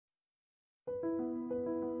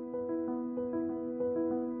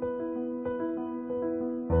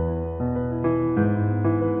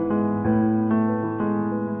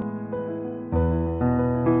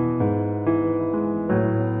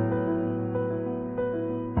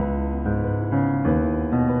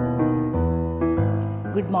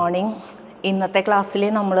Good morning. ഇന്നത്തെ ക്ലാസ്സിൽ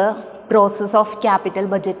നമ്മൾ പ്രോസസ് ഓഫ് ക്യാപിറ്റൽ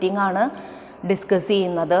ബഡ്ജറ്റിംഗ് ആണ് ഡിസ്കസ്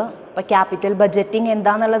ചെയ്യുന്നത്. അപ്പോൾ ക്യാപിറ്റൽ ബഡ്ജറ്റിംഗ്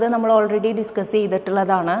എന്താണെന്നുള്ളത് നമ്മൾ ഓൾറെഡി ഡിസ്കസ്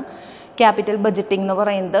ചെയ്തിട്ടുള്ളതാണ്. ക്യാപിറ്റൽ ബഡ്ജറ്റിംഗ് എന്ന്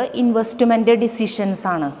പറയുന്നത് ഇൻവെസ്റ്റ്മെൻറ്റ് ഡിസിഷൻസ്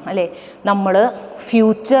ആണ് അല്ലേ. നമ്മൾ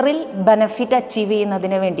ഫ്യൂച്ചറിൽ ബെനഫിറ്റ് അച്ചീവ്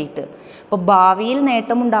ചെയ്യുന്നതിന് വേണ്ടിയിട്ട്, ഇപ്പോൾ ഭാവിയിൽ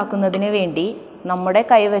നേട്ടമുണ്ടാക്കുന്നതിന് വേണ്ടി നമ്മുടെ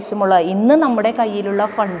കൈവശമുള്ള ഇന്ന് നമ്മുടെ കയ്യിലുള്ള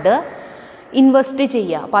ഫണ്ട് ഇൻവെസ്റ്റ്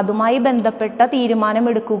ചെയ്യുക. അപ്പോൾ അതുമായി ബന്ധപ്പെട്ട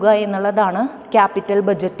തീരുമാനമെടുക്കുക എന്നുള്ളതാണ് ക്യാപിറ്റൽ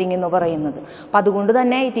ബഡ്ജറ്റിംഗ് എന്ന് പറയുന്നത്. അപ്പോൾ അതുകൊണ്ട്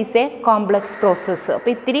തന്നെ it is A complex process.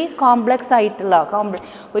 അപ്പോൾ ഇത്തിരി കോംപ്ലക്സ് ആയിട്ടുള്ള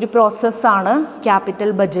ഒരു പ്രോസസ്സാണ്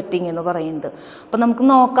ക്യാപിറ്റൽ ബഡ്ജറ്റിംഗ് എന്ന് പറയുന്നത്. അപ്പോൾ നമുക്ക്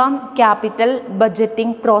നോക്കാം ക്യാപിറ്റൽ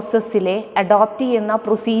ബഡ്ജറ്റിംഗ് പ്രോസസ്സിലെ അഡോപ്റ്റ് ചെയ്യുന്ന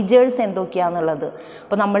പ്രൊസീജിയേഴ്സ് എന്തൊക്കെയാണെന്നുള്ളത്.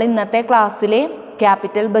 അപ്പോൾ നമ്മൾ ഇന്നത്തെ ക്ലാസ്സിലെ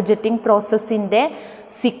ക്യാപിറ്റൽ ബഡ്ജറ്റിംഗ് പ്രോസസ്സിൻ്റെ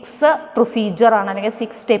 6 പ്രൊസീജിയറാണ് അല്ലെങ്കിൽ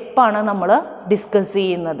 6 സ്റ്റെപ്പാണ് നമ്മൾ ഡിസ്കസ്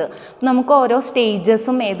ചെയ്യുന്നത്. നമുക്ക് ഓരോ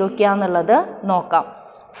സ്റ്റേജസും ഏതൊക്കെയാണെന്നുള്ളത് നോക്കാം.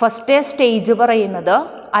 ഫസ്റ്റ് സ്റ്റേജ് പറയുന്നത്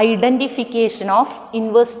ഐഡൻറ്റിഫിക്കേഷൻ ഓഫ്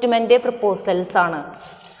ഇൻവെസ്റ്റ്മെൻറ്റ് പ്രപ്പോസൽസ് ആണ്.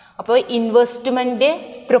 അപ്പോൾ ഇൻവെസ്റ്റ്മെൻറ്റ്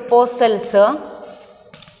പ്രപ്പോസൽസ്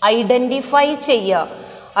ഐഡൻറ്റിഫൈ ചെയ്യുക,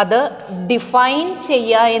 അത് ഡിഫൈൻ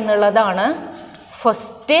ചെയ്യുക എന്നുള്ളതാണ്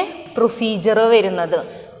ഫസ്റ്റ് പ്രൊസീജിയർ വരുന്നത്.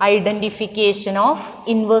 Identification of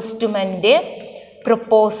investment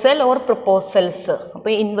proposal or proposals.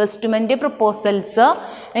 അപ്പോൾ ഇൻവെസ്റ്റ്മെൻറ്റ് പ്രപ്പോസൽസ്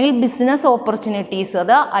അല്ലെങ്കിൽ ബിസിനസ് ഓപ്പർച്യൂണിറ്റീസ്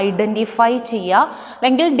അത് ഐഡൻറ്റിഫൈ ചെയ്യുക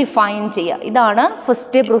അല്ലെങ്കിൽ ഡിഫൈൻ ചെയ്യുക, ഇതാണ്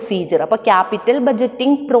ഫസ്റ്റ് പ്രൊസീജിയർ. അപ്പോൾ ക്യാപിറ്റൽ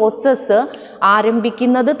ബഡ്ജറ്റിംഗ് പ്രോസസ്സ്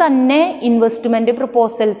ആരംഭിക്കുന്നത് തന്നെ ഇൻവെസ്റ്റ്മെൻറ്റ്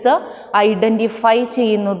പ്രപ്പോസൽസ് ഐഡൻറ്റിഫൈ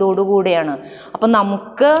ചെയ്യുന്നതോടുകൂടിയാണ്. അപ്പോൾ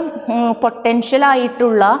നമുക്ക്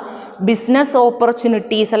പൊട്ടൻഷ്യലായിട്ടുള്ള ബിസിനസ്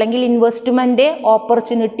ഓപ്പർച്യൂണിറ്റീസ് അല്ലെങ്കിൽ ഇൻവെസ്റ്റ്മെൻറ്റ്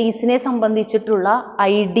ഓപ്പർച്യൂണിറ്റീസിനെ സംബന്ധിച്ചിട്ടുള്ള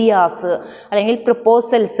ഐഡിയാസ് അല്ലെങ്കിൽ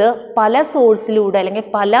പ്രപ്പോസൽസ് പല സോഴ്സിലൂടെ അല്ലെങ്കിൽ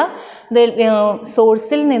പല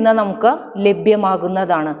സോഴ്സിൽ നിന്ന് നമുക്ക്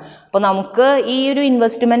ലഭ്യമാകുന്നതാണ്. അപ്പോൾ നമുക്ക് ഈ ഒരു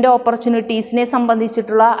ഇൻവെസ്റ്റ്മെൻറ്റ് ഓപ്പർച്യൂണിറ്റീസിനെ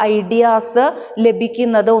സംബന്ധിച്ചിട്ടുള്ള ഐഡിയാസ്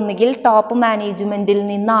ലഭിക്കുന്നത് ഒന്നുകിൽ ടോപ്പ് മാനേജ്മെൻറ്റിൽ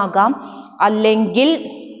നിന്നാകാം, അല്ലെങ്കിൽ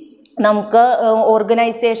നമുക്ക്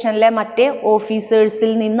ഓർഗനൈസേഷനിലെ മറ്റേ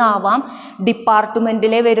ഓഫീസേഴ്സിൽ നിന്നാവാം,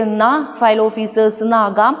 ഡിപ്പാർട്ട്മെൻറ്റിലെ വരുന്ന ഫയൽ ഓഫീസേഴ്സിൽ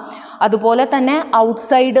നിന്നാകാം, അതുപോലെ തന്നെ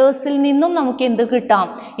ഔട്ട്സൈഡേഴ്സിൽ നിന്നും നമുക്ക് എന്ത് കിട്ടാം,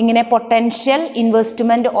 ഇങ്ങനെ പൊട്ടൻഷ്യൽ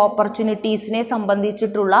ഇൻവെസ്റ്റ്മെൻറ്റ് ഓപ്പർച്യൂണിറ്റീസിനെ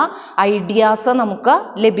സംബന്ധിച്ചിട്ടുള്ള ഐഡിയാസ് നമുക്ക്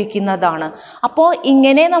ലഭിക്കുന്നതാണ്. അപ്പോൾ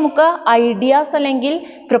ഇങ്ങനെ നമുക്ക് ഐഡിയാസ് അല്ലെങ്കിൽ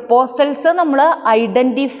പ്രപ്പോസൽസ് നമ്മൾ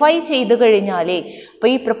ഐഡൻറ്റിഫൈ ചെയ്ത് കഴിഞ്ഞാൽ,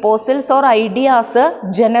 അപ്പോൾ ഈ പ്രപ്പോസൽസ് ഓർ ഐഡിയാസ്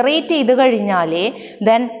ജനറേറ്റ് ചെയ്ത് കഴിഞ്ഞാൽ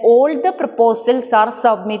then all the proposals R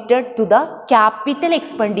submitted to the capital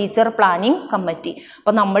expenditure planning committee.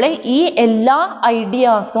 അപ്പോൾ നമ്മൾ ഈ എല്ലാ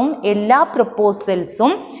ഐഡിയാസും എല്ലാ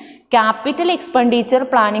പ്രപ്പോസൽസും ക്യാപിറ്റൽ എക്സ്പെൻഡിച്ചർ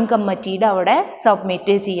പ്ലാനിംഗ് കമ്മിറ്റിയുടെ അവിടെ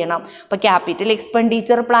സബ്മിറ്റ് ചെയ്യണം. അപ്പോൾ ക്യാപിറ്റൽ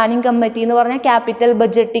എക്സ്പെൻഡിച്ചർ പ്ലാനിംഗ് കമ്മിറ്റി എന്ന് പറഞ്ഞാൽ ക്യാപിറ്റൽ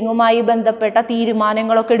ബഡ്ജറ്റിങ്ങുമായി ബന്ധപ്പെട്ട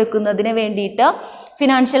തീരുമാനങ്ങളൊക്കെ എടുക്കുന്നതിന് വേണ്ടിയിട്ട്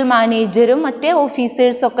ഫിനാൻഷ്യൽ മാനേജരും മറ്റേ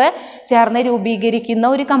ഓഫീസേഴ്സൊക്കെ ചേർന്ന് രൂപീകരിക്കുന്ന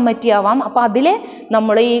ഒരു കമ്മിറ്റി ആവാം. അപ്പോൾ അതിൽ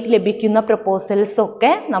നമ്മൾ ഈ ലഭിക്കുന്ന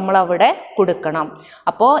പ്രപ്പോസൽസൊക്കെ നമ്മളവിടെ കൊടുക്കണം.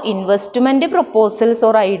 അപ്പോൾ investment proposals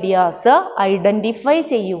or ideas identify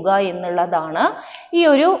ചെയ്യുക എന്നുള്ളതാണ് ഈ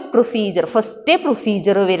ഒരു പ്രൊസീജിയർ, ഫസ്റ്റ്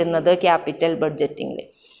പ്രൊസീജിയർ വരുന്നത് ക്യാപിറ്റൽ ബഡ്ജറ്റിങ്ങിൽ.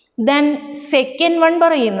 ദെൻ സെക്കൻഡ് വൺ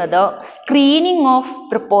പറയുന്നത് സ്ക്രീനിങ് ഓഫ്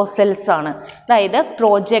പ്രപ്പോസൽസ് ആണ്. അതായത്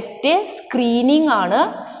പ്രോജക്റ്റ് സ്ക്രീനിങ് ആണ്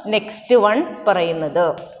നെക്സ്റ്റ് വൺ പറയുന്നത്.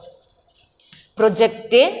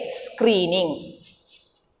 Project screening.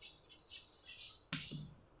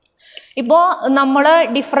 ഇപ്പോൾ നമ്മൾ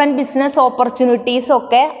ഡിഫറെൻറ്റ് ബിസിനസ് ഓപ്പർച്യൂണിറ്റീസ്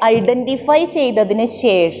ഒക്കെ ഐഡൻറ്റിഫൈ ചെയ്തതിന്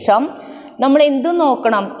ശേഷം നമ്മൾ എന്ത്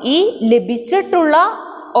നോക്കണം, ഈ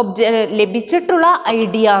ലഭിച്ചിട്ടുള്ള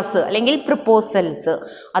ഐഡിയാസ് അല്ലെങ്കിൽ പ്രപ്പോസൽസ്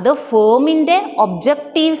അത് ഫേമിൻ്റെ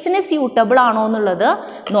ഒബ്ജക്റ്റീവ്സിന് സ്യൂട്ടബിൾ ആണോ എന്നുള്ളത്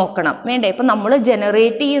നോക്കണം. വേണ്ടേ? ഇപ്പം നമ്മൾ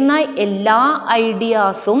ജനറേറ്റ് ചെയ്യുന്ന എല്ലാ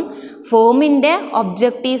ഐഡിയാസും ഫേമിൻ്റെ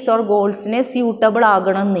ഒബ്ജക്റ്റീവ്സ് ഓർ ഗോൾസിന് സ്യൂട്ടബിൾ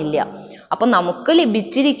ആകണമെന്നില്ല. അപ്പം നമുക്ക്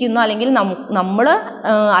ലഭിച്ചിരിക്കുന്ന അല്ലെങ്കിൽ നമ്മൾ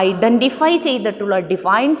ഐഡൻറ്റിഫൈ ചെയ്തിട്ടുള്ള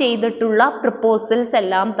ഡിഫൈൻ ചെയ്തിട്ടുള്ള പ്രപ്പോസൽസ്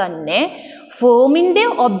എല്ലാം തന്നെ ഫേമിൻ്റെ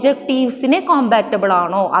ഒബ്ജക്റ്റീവ്സിനെ കോമ്പാറ്റബിൾ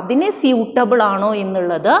ആണോ, അതിനെ സ്യൂട്ടബിൾ ആണോ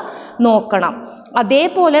എന്നുള്ളത് നോക്കണം.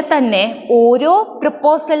 അതേപോലെ തന്നെ ഓരോ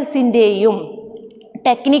പ്രപ്പോസൽസിൻ്റെയും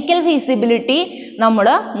ടെക്നിക്കൽ ഫീസിബിലിറ്റി നമ്മൾ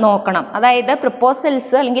നോക്കണം. അതായത്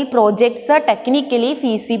പ്രപ്പോസൽസ് അല്ലെങ്കിൽ പ്രോജക്ട്സ് ടെക്നിക്കലി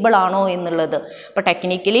ഫീസിബിൾ ആണോ എന്നുള്ളത്. അപ്പോൾ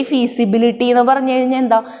ടെക്നിക്കലി ഫീസിബിലിറ്റി എന്ന് പറഞ്ഞു കഴിഞ്ഞാൽ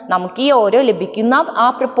എന്താ, നമുക്ക് ഈ ഓരോ ലഭിക്കുന്ന ആ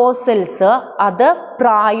പ്രപ്പോസൽസ് അത്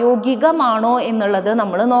പ്രായോഗികമാണോ എന്നുള്ളത്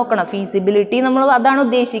നമ്മൾ നോക്കണം. ഫീസിബിലിറ്റി നമ്മൾ അതാണ്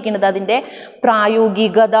ഉദ്ദേശിക്കുന്നത്, അതിൻ്റെ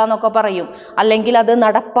പ്രായോഗികത എന്നൊക്കെ പറയും. അല്ലെങ്കിൽ അത്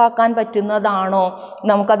നടപ്പാക്കാൻ പറ്റുന്നതാണോ,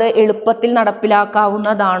 നമുക്കത് എളുപ്പത്തിൽ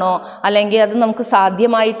നടപ്പിലാക്കാവുന്നതാണോ, അല്ലെങ്കിൽ അത് നമുക്ക്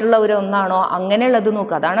സാധ്യമായിട്ടുള്ള ഒരു ഒന്നാണോ, അങ്ങനെയുള്ളത്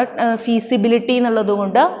നോക്കുക. അതാണ് ഫീസിബിലിറ്റി എന്നുള്ളത്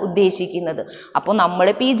കൊണ്ട് ഉദ്ദേശിക്കുന്നത്. അപ്പോൾ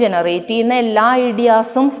നമ്മളിപ്പോൾ ഈ ജനറേറ്റ് ചെയ്യുന്ന എല്ലാ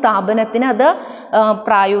ഐഡിയാസും സ്ഥാപനത്തിന് അത്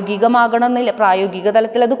പ്രായോഗികമാകണമെന്നില്ല, പ്രായോഗിക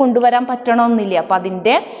തലത്തിൽ അത് കൊണ്ടുവരാൻ പറ്റണമെന്നില്ല. അപ്പം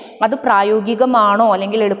അത് പ്രായോഗികമാണോ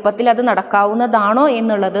അല്ലെങ്കിൽ എളുപ്പത്തിൽ അത് നടക്കാവുന്നതാണോ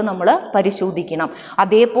എന്നുള്ളത് നമ്മൾ പരിശോധിക്കണം.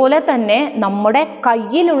 അതേപോലെ തന്നെ നമ്മുടെ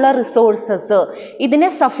കയ്യിലുള്ള റിസോഴ്സസ് ഇതിന്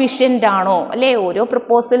സഫീഷ്യൻ്റ് ആണോ അല്ലേ. ഓരോ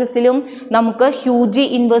പ്രപ്പോസൽസിലും നമുക്ക് ഹ്യൂജ്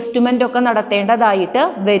ഇൻവെസ്റ്റ്മെൻ്റ് ഒക്കെ നടത്തേണ്ടതായിട്ട്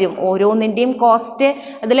വരും. ഓരോന്നിൻ്റെയും കോസ്റ്റ്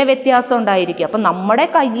അതിലെ വ്യത്യാസം ഉണ്ടായിരിക്കും. അപ്പം നമ്മുടെ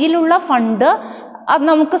കയ്യിലുള്ള ഫണ്ട് അത്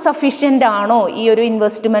നമുക്ക് സഫീഷ്യൻ്റ് ആണോ ഈ ഒരു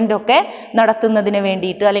ഇൻവെസ്റ്റ്മെൻ്റ് ഒക്കെ നടത്തുന്നതിന്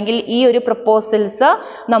വേണ്ടിയിട്ട്, അല്ലെങ്കിൽ ഈ ഒരു പ്രപ്പോസൽസ്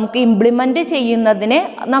നമുക്ക് ഇംപ്ലിമെൻ്റ് ചെയ്യുന്നതിന്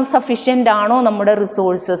സഫീഷ്യൻ്റ് ആണോ നമ്മുടെ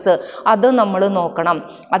റിസോഴ്സസ്, അത് നമ്മൾ നോക്കണം.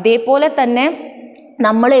 അതേപോലെ തന്നെ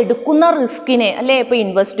നമ്മൾ എടുക്കുന്ന റിസ്കിനെ അല്ലേ, ഇപ്പോൾ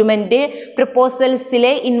ഇൻവെസ്റ്റ്മെൻറ്റ് പ്രപ്പോസൽസിൽ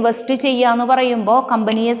ഇൻവെസ്റ്റ് ചെയ്യുക എന്ന് പറയുമ്പോൾ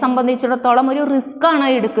കമ്പനിയെ സംബന്ധിച്ചിടത്തോളം ഒരു റിസ്ക്കാണ്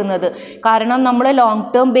എടുക്കുന്നത്. കാരണം നമ്മൾ ലോങ്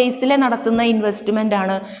ടേം ബേസിൽ നടത്തുന്ന ഇൻവെസ്റ്റ്മെൻ്റ്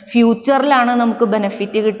ആണ്, ഫ്യൂച്ചറിലാണ് നമുക്ക്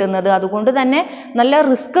ബെനിഫിറ്റ് കിട്ടുന്നത്. അതുകൊണ്ട് തന്നെ നല്ല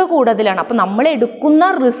റിസ്ക് കൂടുതലാണ്. അപ്പോൾ നമ്മൾ എടുക്കുന്ന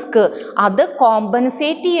റിസ്ക് അത്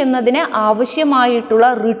കോമ്പൻസേറ്റ് ചെയ്യുന്നതിന് ആവശ്യമായിട്ടുള്ള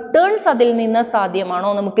റിട്ടേൺസ് അതിൽ നിന്ന്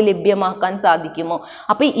സാധ്യമാണോ, നമുക്ക് ലഭ്യമാക്കാൻ സാധിക്കുമോ.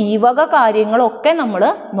 അപ്പോൾ ഈ വക കാര്യങ്ങളൊക്കെ നമ്മൾ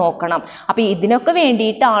നോക്കണം. അപ്പോൾ ഇതിനൊക്കെ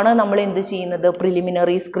വേണ്ടിയിട്ടാണ് നമ്മൾ എന്ത് ചെയ്യുന്നത്,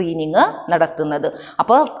 പ്രിലിമിനറി സ്ക്രീനിങ് നടത്തുന്നത്.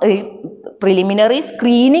 അപ്പോൾ പ്രിലിമിനറി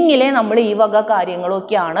സ്ക്രീനിങ്ങിലെ നമ്മൾ ഈ വക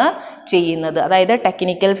കാര്യങ്ങളൊക്കെയാണ് ചെയ്യുന്നത്. അതായത്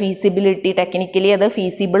ടെക്നിക്കൽ ഫീസിബിലിറ്റി, ടെക്നിക്കലി അത്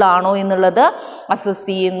ഫീസിബിൾ ആണോ എന്നുള്ളത് അസസ്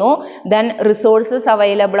ചെയ്യുന്നു. Then resources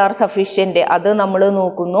available R sufficient, അത് നമ്മൾ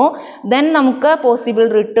നോക്കുന്നു. ദെൻ നമുക്ക് possible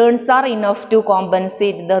returns R enough to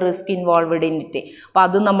compensate the risk involved in it, അപ്പോൾ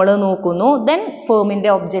അത് നമ്മൾ നോക്കുന്നു. ദെൻ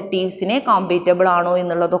ഫേമിൻ്റെ ഒബ്ജക്റ്റീവ്സിനെ കോമ്പേറ്റബിൾ ആണോ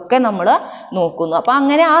എന്നുള്ളതൊക്കെ നമ്മൾ നോക്കുന്നു. അപ്പോൾ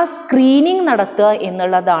അങ്ങനെ ആ സ്ക്രീനിങ് നടത്തുക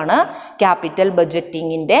എന്നുള്ളതാണ് ക്യാപിറ്റൽ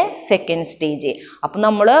ബഡ്ജറ്റിങ്ങിൻ്റെ സെക്കൻഡ് സ്റ്റേജ്. അപ്പോൾ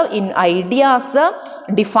നമ്മൾ ഐഡിയാസ്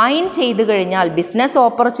ഡിഫൈൻ ചെയ്ത് കഴിഞ്ഞാൽ, ബിസിനസ്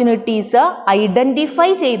ഓപ്പർച്യൂണിറ്റീസ് ഐഡൻറ്റിഫൈ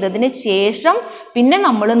ചെയ്തതിന് ശേഷം പിന്നെ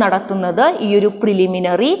നമ്മൾ നടത്തുന്നത് ഈ ഒരു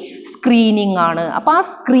പ്രിലിമിനറി സ്ക്രീനിങ് ആണ്. അപ്പോൾ ആ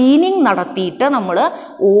സ്ക്രീനിങ് നടത്തിയിട്ട് നമ്മൾ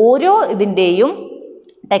ഓരോ ഇതിൻ്റെയും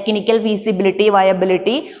ടെക്നിക്കൽ ഫീസിബിലിറ്റി,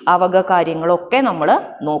 വയബിലിറ്റി, ആ വക കാര്യങ്ങളൊക്കെ നമ്മൾ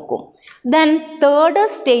നോക്കും. ദെൻ തേർഡ്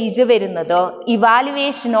സ്റ്റേജ് വരുന്നത്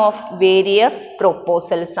ഇവാലുവേഷൻ ഓഫ് വേരിയസ്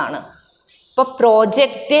പ്രൊപ്പോസൽസ് ആണ്. ഇപ്പോൾ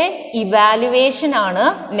പ്രോജക്റ്റ് ഇവാലുവേഷൻ ആണ്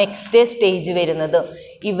നെക്സ്റ്റ് സ്റ്റേജ് വരുന്നത്.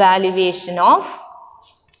 ഇവാലുവേഷൻ ഓഫ്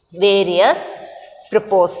വേരിയസ്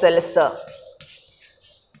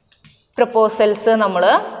പ്രൊപ്പോസൽസ് നമ്മൾ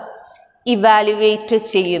ഇവാലുവേറ്റ്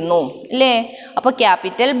ചെയ്യുന്നു അല്ലേ. അപ്പോൾ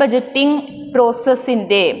ക്യാപിറ്റൽ ബഡ്ജറ്റിംഗ്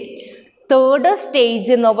പ്രോസസ്സിൻ്റെ തേർഡ്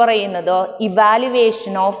സ്റ്റേജ് എന്ന് പറയുന്നത്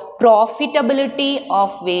evaluation of profitability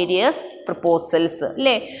of various proposals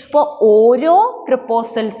അല്ലേ. അപ്പോൾ ഓരോ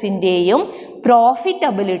പ്രപ്പോസൽസിൻ്റെയും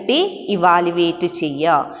പ്രോഫിറ്റബിലിറ്റി ഇവാലുവേറ്റ്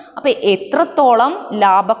ചെയ്യുക. അപ്പോൾ എത്രത്തോളം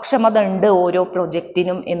ലാഭക്ഷമത ഉണ്ട് ഓരോ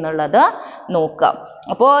പ്രൊജക്റ്റിനും എന്നുള്ളത് നോക്കുക.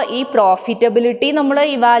 അപ്പോൾ ഈ പ്രോഫിറ്റബിലിറ്റി നമ്മൾ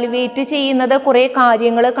ഇവാലുവേറ്റ് ചെയ്യുന്നത് കുറേ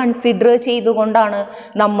കാര്യങ്ങൾ കൺസിഡർ ചെയ്തുകൊണ്ടാണ്.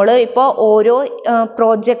 നമ്മൾ ഇപ്പോൾ ഓരോ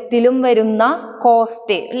പ്രോജക്റ്റിലും വരുന്ന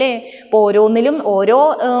കോസ്റ്റ് അല്ലേ, ഇപ്പോൾ ഓരോന്നിലും ഓരോ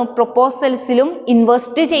പ്രൊപ്പോസൽസിലും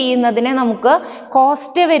ഇൻവെസ്റ്റ് ചെയ്യുന്നതിന് നമുക്ക്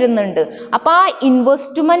കോസ്റ്റ് വരുന്നുണ്ട്. അപ്പോൾ ആ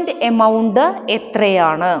ഇൻവെസ്റ്റ്മെൻറ്റ് എമൗണ്ട്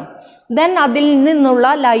എത്രയാണ്, ദെൻ അതിൽ നിന്നുള്ള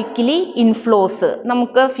ലൈക്ക്ലി ഇൻഫ്ലോസ്,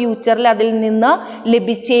 നമുക്ക് ഫ്യൂച്ചറിൽ അതിൽ നിന്ന്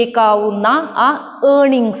ലഭിച്ചേക്കാവുന്ന ആ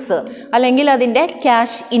ഏണിങ്സ് അല്ലെങ്കിൽ അതിൻ്റെ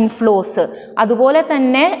ക്യാഷ് ഇൻഫ്ലോസ്, അതുപോലെ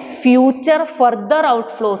തന്നെ ഫ്യൂച്ചർ ഫർദർ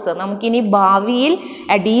ഔട്ട്ഫ്ലോസ്, നമുക്കിനി ഭാവിയിൽ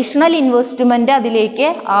അഡീഷണൽ ഇൻവെസ്റ്റ്മെൻറ്റ് അതിലേക്ക്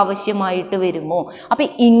ആവശ്യമായിട്ട് വരുമോ. അപ്പോൾ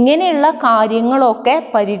ഇങ്ങനെയുള്ള കാര്യങ്ങളൊക്കെ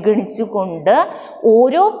പരിഗണിച്ചുകൊണ്ട്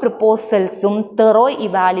ഓരോ പ്രപ്പോസൽസും തെറോ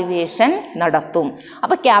ഇവാലുവേഷൻ നടത്തും.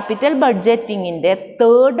 അപ്പോൾ ക്യാപിറ്റൽ ബഡ്ജറ്റിങ്ങിൻ്റെ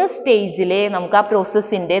തേർഡ് സ്റ്റേജിലെ നമുക്ക് ആ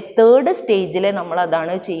പ്രോസസ്സിൻ്റെ തേർഡ് സ്റ്റേജിൽ നമ്മൾ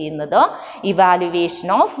അതാണ് ചെയ്യുന്നത്, ഇവാലുവേഷൻ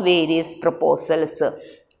ഓഫ് വേരിയസ് പ്രപ്പോസൽസ്.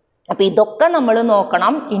 അപ്പോൾ ഇതൊക്കെ നമ്മൾ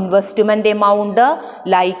നോക്കണം. Investment amount,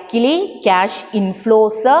 likely cash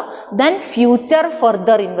inflows, then future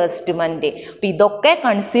further investment. അപ്പോൾ ഇതൊക്കെ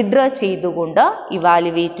കൺസിഡർ ചെയ്തുകൊണ്ട്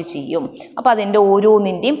ഇവാലുവേറ്റ് ചെയ്യും. അപ്പോൾ അതിൻ്റെ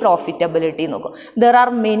ഓരോന്നിൻ്റെയും പ്രോഫിറ്റബിലിറ്റി നോക്കും. There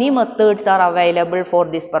are many methods are available for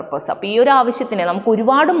this purpose. അപ്പോൾ ഈ ഒരു ആവശ്യത്തിന് നമുക്ക്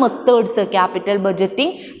ഒരുപാട് മെത്തേഡ്സ്, ക്യാപിറ്റൽ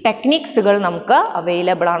ബഡ്ജറ്റിംഗ് ടെക്നിക്സുകൾ നമുക്ക്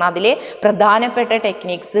അവൈലബിൾ ആണ്. അതിലെ പ്രധാനപ്പെട്ട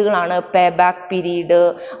ടെക്നിക്സുകളാണ് pay back period,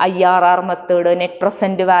 IRR method, net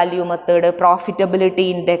present value method, profitability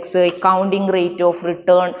index, accounting rate of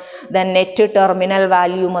return, then net terminal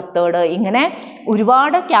value method. ഇങ്ങനെ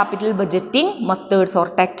ഒരുപാട് capital budgeting methods or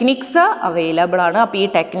techniques available ആണ്. അപ്പോൾ ഈ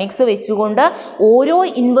ടെക്നിക്സ് വെച്ചുകൊണ്ട് ഓരോ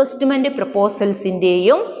ഇൻവെസ്റ്റ്മെൻറ്റ്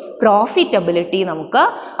പ്രപ്പോസൽസിൻ്റെയും പ്രോഫിറ്റബിലിറ്റി നമുക്ക്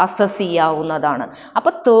അസസ് ചെയ്യാവുന്നതാണ്.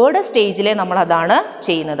 അപ്പോൾ തേർഡ് സ്റ്റേജിൽ നമ്മളതാണ്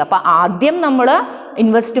ചെയ്യുന്നത്. അപ്പോൾ ആദ്യം നമ്മൾ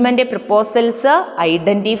ഇൻവെസ്റ്റ്മെൻറ്റ് പ്രപ്പോസൽസ്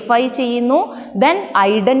ഐഡൻറ്റിഫൈ ചെയ്യുന്നു. ദെൻ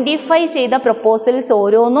ഐഡൻറ്റിഫൈ ചെയ്ത പ്രപ്പോസൽസ്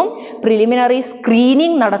ഓരോന്നും പ്രിലിമിനറി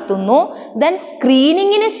സ്ക്രീനിങ് നടത്തുന്നു. ദെൻ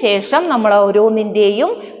സ്ക്രീനിങ്ങിന് ശേഷം നമ്മൾ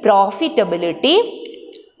ഓരോന്നിൻ്റെയും പ്രോഫിറ്റബിലിറ്റി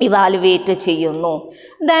ഇവാലുവേറ്റ് ചെയ്യുന്നു.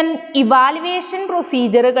 ദെൻ ഇവാലുവേഷൻ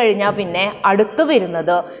പ്രൊസീജിയർ കഴിഞ്ഞാൽ പിന്നെ അടുത്ത്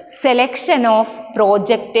വരുന്നത് സെലക്ഷൻ ഓഫ്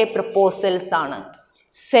പ്രോജക്റ്റ് പ്രപ്പോസൽസ് ആണ്.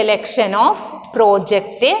 സെലക്ഷൻ ഓഫ്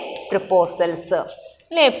പ്രോജക്റ്റ് പ്രപ്പോസൽസ്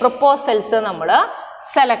അല്ലേ, പ്രപ്പോസൽസ് നമ്മൾ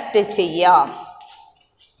സെലക്ട് ചെയ്യാം.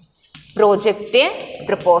 Project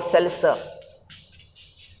proposals.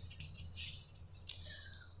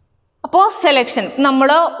 അപ്പോൾ സെലക്ഷൻ നമ്മൾ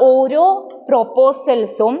ഓരോ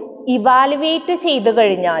പ്രൊപ്പോസൽസും ഇവാലുവേറ്റ് ചെയ്ത്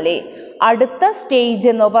കഴിഞ്ഞാൽ അടുത്ത സ്റ്റേജ്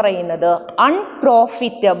എന്ന് പറയുന്നത്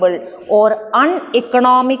unprofitable or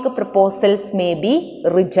uneconomic proposals may be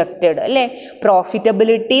rejected അല്ലേ.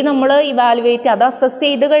 പ്രോഫിറ്റബിലിറ്റി നമ്മൾ ഇവാലുവേറ്റ് അത് അസസ്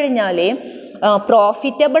ചെയ്ത് കഴിഞ്ഞാൽ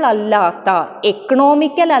പ്രോഫിറ്റബിൾ അല്ലാത്ത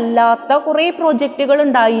എക്കണോമിക്കൽ അല്ലാത്ത കുറേ പ്രോജക്റ്റുകൾ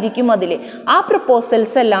ഉണ്ടായിരിക്കും അതിൽ. ആ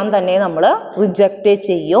പ്രപ്പോസൽസ് എല്ലാം തന്നെ നമ്മൾ റിജക്റ്റ്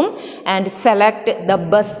ചെയ്യും. And select the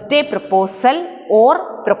best proposal or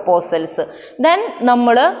proposals. Then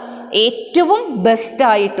നമ്മൾ ഏറ്റവും ബെസ്റ്റ്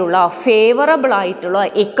ആയിട്ടുള്ള ഫേവറബിൾ ആയിട്ടുള്ള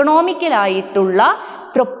എക്കണോമിക്കലായിട്ടുള്ള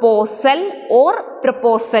പ്രപ്പോസൽ ഓർ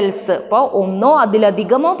പ്രപ്പോസൽസ്, ഇപ്പോൾ ഒന്നോ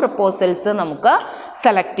അതിലധികമോ പ്രപ്പോസൽസ് നമുക്ക്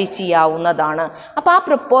സെലക്ട് ചെയ്യാവുന്നതാണ്. അപ്പോൾ ആ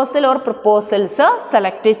പ്രപ്പോസൽ ഓർ പ്രപ്പോസൽസ്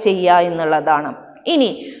സെലക്ട് ചെയ്യുക എന്നുള്ളതാണ്. ഇനി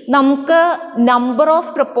നമുക്ക് നമ്പർ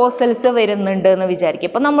ഓഫ് പ്രപ്പോസൽസ് വരുന്നുണ്ട് എന്ന് വിചാരിക്കും.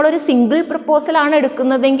 ഇപ്പോൾ നമ്മളൊരു സിംഗിൾ പ്രപ്പോസലാണ്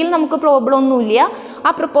എടുക്കുന്നതെങ്കിൽ നമുക്ക് പ്രോബ്ലം ഒന്നുമില്ല. ആ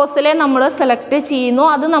പ്രപ്പോസലെ നമ്മൾ സെലക്ട് ചെയ്യുന്നു,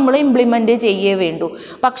 അത് നമ്മൾ ഇംപ്ലിമെൻറ്റ് ചെയ്യേ വേണ്ടൂ.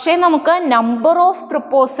 പക്ഷേ നമുക്ക് നമ്പർ ഓഫ്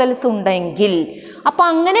പ്രപ്പോസൽസ് ഉണ്ടെങ്കിൽ അപ്പോൾ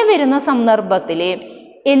അങ്ങനെ വരുന്ന സന്ദർഭത്തിൽ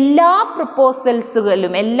എല്ലാ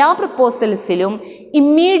പ്രപ്പോസൽസിലും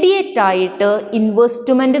ഇമ്മീഡിയറ്റ് ആയിട്ട്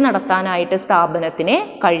ഇൻവെസ്റ്റ്മെൻറ്റ് നടത്താനായിട്ട് സ്ഥാപനത്തിന്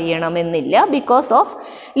കഴിയണമെന്നില്ല. Because of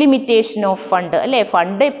limitation of fund അല്ലേ.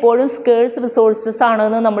 ഫണ്ട് എപ്പോഴും സ്കേഴ്സ് റിസോഴ്സസ്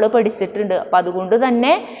ആണെന്ന് നമ്മൾ പഠിച്ചിട്ടുണ്ട്. അപ്പം അതുകൊണ്ട്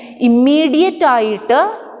തന്നെ ഇമ്മീഡിയറ്റ് ആയിട്ട്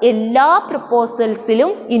എല്ലാ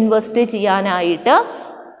പ്രപ്പോസൽസിലും ഇൻവെസ്റ്റ് ചെയ്യാനായിട്ട്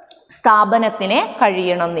സ്ഥാപനത്തിന്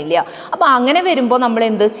കഴിയണമെന്നില്ല. അപ്പോൾ അങ്ങനെ വരുമ്പോൾ നമ്മൾ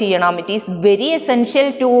എന്ത് ചെയ്യണം? It is very essential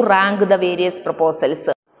to rank the various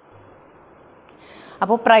proposals.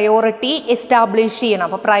 അപ്പോൾ പ്രയോറിറ്റി എസ്റ്റാബ്ലിഷ് ചെയ്യണം.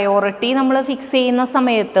 അപ്പോൾ പ്രയോറിറ്റി നമ്മൾ ഫിക്സ് ചെയ്യുന്ന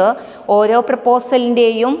സമയത്ത് ഓരോ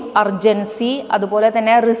പ്രപ്പോസലിൻ്റെയും അർജൻസി, അതുപോലെ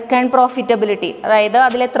തന്നെ റിസ്ക് ആൻഡ് പ്രോഫിറ്റബിലിറ്റി, അതായത്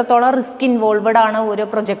അതിൽ എത്രത്തോളം റിസ്ക് ഇൻവോൾവഡ് ആണ് ഓരോ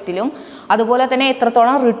പ്രൊജക്റ്റിലും, അതുപോലെ തന്നെ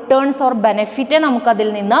എത്രത്തോളം റിട്ടേൺസ് ഓർ ബെനിഫിറ്റ് നമുക്കതിൽ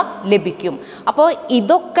നിന്ന് ലഭിക്കും. അപ്പോൾ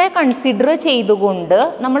ഇതൊക്കെ കൺസിഡർ ചെയ്തുകൊണ്ട്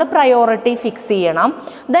നമ്മൾ പ്രയോറിറ്റി ഫിക്സ് ചെയ്യണം.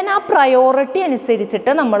 ദെൻ ആ പ്രയോറിറ്റി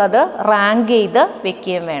അനുസരിച്ചിട്ട് നമ്മളത് റാങ്ക് ചെയ്ത്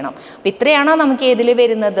വെക്കുകയും വേണം. അപ്പോൾ ഇത്രയാണ് നമുക്ക് ഏതിൽ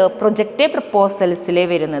വരുന്നത്? പ്രൊജക്റ്റ് പ്രപ്പോസൽസിൽ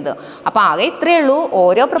വരുന്നത്. അപ്പോൾ ആകെ ഇത്രയേ ഉള്ളൂ.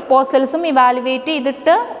 ഓരോ പ്രപ്പോസൽസും ഇവാലുവേറ്റ്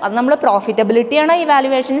ചെയ്തിട്ട് അത് നമ്മൾ പ്രോഫിറ്റബിലിറ്റിയാണ്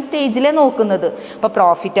ഇവാലുവേഷൻ സ്റ്റേജിൽ നോക്കുന്നത്. അപ്പോൾ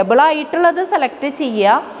പ്രോഫിറ്റബിൾ ആയിട്ടുള്ളത് സെലക്ട്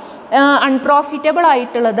ചെയ്യുക, അൺപ്രോഫിറ്റബിൾ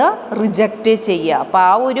ആയിട്ടുള്ളത് റിജക്റ്റ് ചെയ്യുക. അപ്പോൾ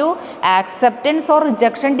ആ ഒരു ആക്സെപ്റ്റൻസ് ഓർ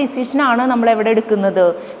റിജക്ഷൻ ഡിസിഷനാണ് നമ്മൾ എവിടെ എടുക്കുന്നത്?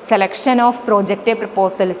 സെലക്ഷൻ ഓഫ് പ്രോജക്റ്റ്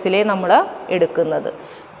പ്രപ്പോസൽസിൽ നമ്മൾ എടുക്കുന്നത്.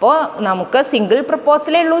 അപ്പോൾ നമുക്ക് സിംഗിൾ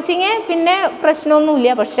പ്രപ്പോസലേ ഉള്ളൂ വെച്ചെങ്കിൽ പിന്നെ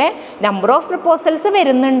പ്രശ്നമൊന്നുമില്ല. പക്ഷേ നമ്പർ ഓഫ് പ്രപ്പോസൽസ്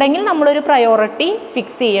വരുന്നുണ്ടെങ്കിൽ നമ്മളൊരു പ്രയോറിറ്റി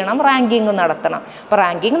ഫിക്സ് ചെയ്യണം, റാങ്കിങ് നടത്തണം. അപ്പോൾ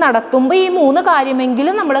റാങ്കിങ് നടത്തുമ്പോൾ ഈ 3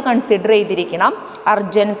 കാര്യമെങ്കിലും നമ്മൾ കൺസിഡർ ചെയ്തിരിക്കണം.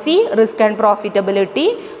 അർജൻസി, റിസ്ക് ആൻഡ് പ്രോഫിറ്റബിലിറ്റി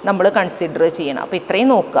നമ്മൾ കൺസിഡർ ചെയ്യണം. അപ്പോൾ ഇത്രയും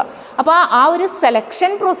നോക്കുക. അപ്പോൾ ആ ഒരു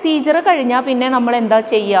സെലക്ഷൻ പ്രൊസീജിയർ കഴിഞ്ഞാൽ പിന്നെ നമ്മൾ എന്താ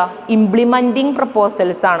ചെയ്യുക? ഇംപ്ലിമെൻറ്റിംഗ്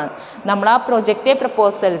പ്രപ്പോസൽസ് ആണ്. നമ്മൾ ആ പ്രൊജക്റ്റ്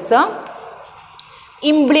പ്രപ്പോസൽസ്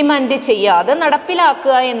ഇംപ്ലിമെൻറ്റ് ചെയ്യുക, അത്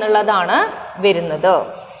നടപ്പിലാക്കുക എന്നുള്ളതാണ് വരുന്നത്.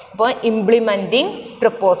 അപ്പോൾ ഇംപ്ലിമെൻറ്റിംഗ്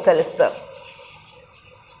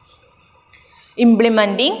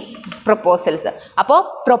പ്രപ്പോസൽസ്, അപ്പോൾ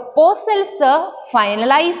പ്രപ്പോസൽസ്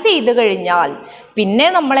ഫൈനലൈസ് ചെയ്ത് കഴിഞ്ഞാൽ പിന്നെ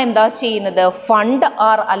നമ്മൾ എന്താ ചെയ്യുന്നത്? Fund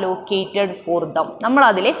R allocated for them. നമ്മൾ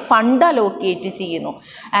അതിൽ ഫണ്ട് അലോക്കേറ്റ് ചെയ്യുന്നു.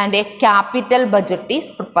 And A capital budget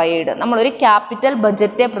is prepared. നമ്മളൊരു ക്യാപിറ്റൽ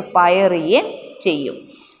ബഡ്ജറ്റ് പ്രിപ്പയർ ചെയ്യും.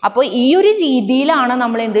 അപ്പോൾ ഈ ഒരു രീതിയിലാണ്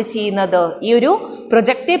നമ്മൾ എന്ത് ചെയ്യുന്നത്? ഈ ഒരു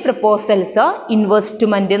പ്രൊജക്റ്റ് പ്രപ്പോസൽസ്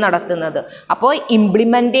ഇൻവെസ്റ്റ്മെൻറ്റ് നടത്തുന്നത്. അപ്പോൾ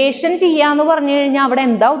ഇംപ്ലിമെൻറ്റേഷൻ ചെയ്യാന്ന് പറഞ്ഞു കഴിഞ്ഞാൽ അവിടെ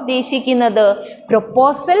എന്താ ഉദ്ദേശിക്കുന്നത്?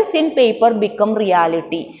 Proposals in paper become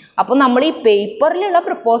reality. അപ്പോൾ നമ്മൾ ഈ പേപ്പറിലുള്ള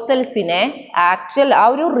പ്രപ്പോസൽസിനെ ആക്ച്വൽ ആ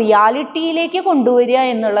ഒരു റിയാലിറ്റിയിലേക്ക് കൊണ്ടുവരിക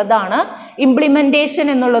എന്നുള്ളതാണ് ഇംപ്ലിമെൻറ്റേഷൻ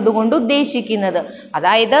എന്നുള്ളത് കൊണ്ട് ഉദ്ദേശിക്കുന്നത്.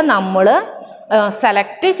 അതായത് നമ്മൾ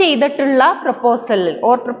സെലക്ട് ചെയ്തിട്ടുള്ള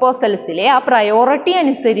പ്രപ്പോസൽസിലെ ആ പ്രയോറിറ്റി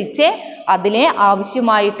അനുസരിച്ച് അതിനെ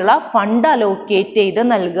ആവശ്യമായിട്ടുള്ള ഫണ്ട് അലോക്കേറ്റ് ചെയ്ത്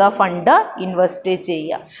നൽകുക, ഫണ്ട് ഇൻവെസ്റ്റ്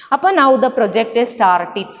ചെയ്യുക. അപ്പോൾ now the project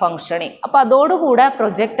started functioning. അപ്പോൾ അതോടുകൂടെ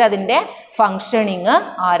പ്രൊജക്റ്റ് അതിൻ്റെ ഫങ്ഷനിങ്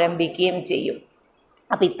ആരംഭിക്കുകയും ചെയ്യും.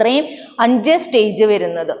 അപ്പോൾ ഇത്രയും 5 സ്റ്റേജ്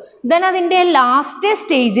വരുന്നത്. ദെൻ അതിൻ്റെ ലാസ്റ്റ്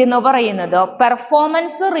സ്റ്റേജ് എന്ന് പറയുന്നത്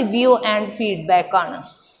പെർഫോമൻസ് റിവ്യൂ ആൻഡ് ഫീഡ്ബാക്ക് ആണ്.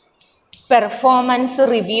 Performance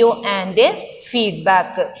review and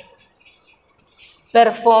feedback.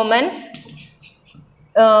 Performance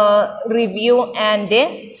review and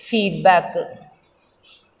feedback.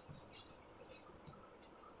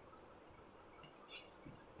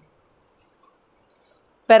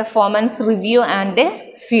 Performance review and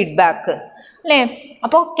feedback അല്ലേ.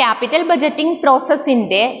 അപ്പോൾ ക്യാപിറ്റൽ ബഡ്ജറ്റിംഗ്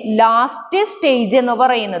പ്രോസസ്സിൻ്റെ ലാസ്റ്റ് സ്റ്റേജ് എന്ന്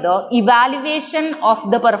പറയുന്നത് evaluation of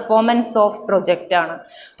the performance of project ആണ്.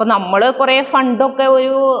 അപ്പോൾ നമ്മൾ കുറേ ഫണ്ടൊക്കെ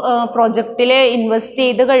ഒരു പ്രൊജക്റ്റിൽ ഇൻവെസ്റ്റ്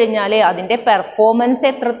ചെയ്ത് കഴിഞ്ഞാൽ അതിൻ്റെ പെർഫോമൻസ്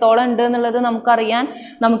എത്രത്തോളം ഉണ്ട് എന്നുള്ളത്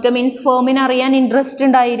നമുക്ക് മീൻസ് ഫേമിന് അറിയാൻ ഇൻട്രസ്റ്റ്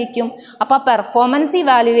ഉണ്ടായിരിക്കും. അപ്പോൾ ആ പെർഫോമൻസ്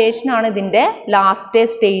ഇവാലുവേഷനാണ് ഇതിൻ്റെ ലാസ്റ്റ്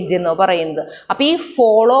സ്റ്റേജ് എന്ന് പറയുന്നത്. അപ്പോൾ ഈ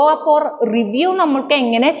ഫോളോ അപ്പ് ഓർ റിവ്യൂ നമുക്ക്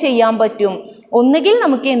എങ്ങനെ ചെയ്യാൻ പറ്റും? ഒന്നുകിൽ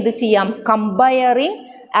നമുക്ക് എന്ത് ചെയ്യാം, comparing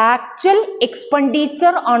actual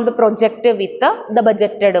expenditure on the project with the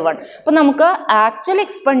budgeted one. അപ്പോൾ നമുക്ക് ആക്ച്വൽ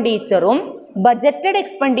എക്സ്പെൻഡിച്ചറും ബജറ്റഡ്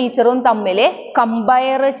എക്സ്പെൻഡിച്ചറും തമ്മിൽ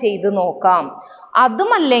കമ്പയർ ചെയ്ത് നോക്കാം.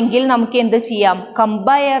 അതുമല്ലെങ്കിൽ നമുക്ക് എന്ത് ചെയ്യാം,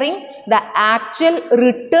 comparing the actual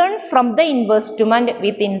return from the investment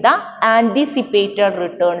within the anticipated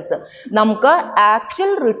returns. നമുക്ക്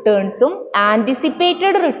ആക്ച്വൽ റിട്ടേൺസും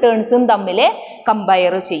ആൻറ്റിസിപ്പേറ്റഡ് റിട്ടേൺസും തമ്മിൽ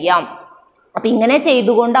കമ്പയർ ചെയ്യാം. അപ്പം ഇങ്ങനെ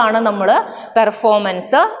ചെയ്തുകൊണ്ടാണ് നമ്മൾ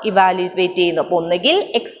പെർഫോമൻസ് ഇവാലുവേറ്റ് ചെയ്യുന്നത്. അപ്പോൾ ഒന്നുകിൽ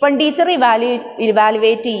എക്സ്പെൻഡിച്ചർ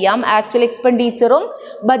ഇവാലുവേറ്റ് ചെയ്യാം, ആക്ച്വൽ എക്സ്പെൻഡിച്ചറും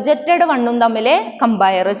ബജറ്റഡ് വണ്ണും തമ്മിൽ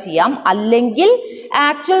കമ്പയർ ചെയ്യാം, അല്ലെങ്കിൽ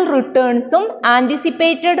ആക്ച്വൽ റിട്ടേൺസും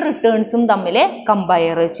ആൻറ്റിസിപ്പേറ്റഡ് റിട്ടേൺസും തമ്മിൽ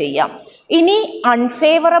കമ്പയർ ചെയ്യാം. ഇനി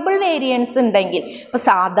അൺഫേവറബിൾ വേരിയൻസ് ഉണ്ടെങ്കിൽ, ഇപ്പോൾ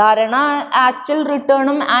സാധാരണ ആക്ച്വൽ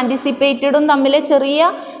റിട്ടേണും ആൻറ്റിസിപ്പേറ്റഡും തമ്മിൽ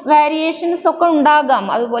ചെറിയ വേരിയേഷൻസ് ഒക്കെ ഉണ്ടാകാം.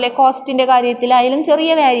 അതുപോലെ കോസ്റ്റിൻ്റെ കാര്യത്തിലായാലും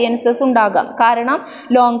ചെറിയ വേരിയൻസസ് ഉണ്ടാകാം. കാരണം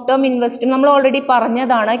ലോങ് ടേം ഇൻവെസ്റ്റ്മെൻറ്റ് നമ്മൾ ഓൾറെഡി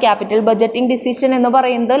പറഞ്ഞതാണ്, ക്യാപിറ്റൽ ബഡ്ജറ്റിംഗ് ഡിസിഷൻ എന്ന്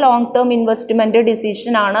പറയുന്നത് ലോങ് ടേം ഇൻവെസ്റ്റ്മെൻറ്റ്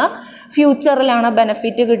ഡിസിഷനാണ്. ഫ്യൂച്ചറിലാണ്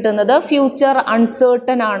ബെനിഫിറ്റ് കിട്ടുന്നത്, ഫ്യൂച്ചർ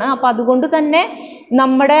അൺസേർട്ടൺ ആണ്. അപ്പോൾ അതുകൊണ്ട് തന്നെ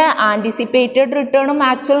നമ്മുടെ ആൻറ്റിസിപ്പേറ്റഡ് റിട്ടേണും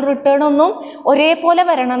ആക്ച്വൽ റിട്ടേണൊന്നും ഒരേപോലെ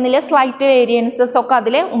വരണമെന്നില്ല, സ്ലൈറ്റ് വേരിയൻസസ് ഒക്കെ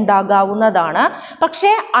അതിൽ ഉണ്ടാകാവുന്നതാണ്.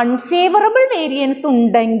 പക്ഷേ അൺഫേവറബിൾ വേരിയൻസ്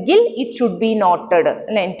ഉണ്ടെങ്കിൽ ഇറ്റ് ഷുഡ് ബി നോട്ടഡ്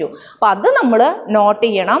അല്ലേ ടു. അപ്പോൾ അത് നമ്മൾ നോട്ട്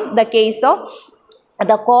ചെയ്യണം. The case of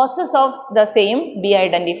the causes of the same be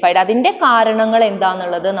identified. അതിൻ്റെ കാരണങ്ങൾ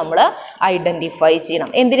എന്താണെന്നുള്ളത് നമ്മൾ ഐഡൻറ്റിഫൈ ചെയ്യണം.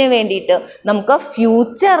 എന്തിനു വേണ്ടിയിട്ട്? നമുക്ക്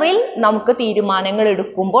ഫ്യൂച്ചറിൽ നമുക്ക് തീരുമാനങ്ങൾ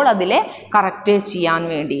എടുക്കുമ്പോൾ അതിലെ കറക്റ്റ് ചെയ്യാൻ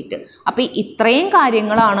വേണ്ടിയിട്ട്. അപ്പോൾ ഇത്രയും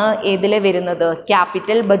കാര്യങ്ങളാണ് ഏതിൽ വരുന്നത്,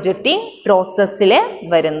 ക്യാപിറ്റൽ ബഡ്ജറ്റിംഗ് പ്രോസസ്സിൽ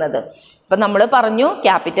വരുന്നത്. ഇപ്പം നമ്മൾ പറഞ്ഞു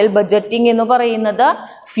ക്യാപിറ്റൽ ബഡ്ജറ്റിംഗ് എന്ന് പറയുന്നത്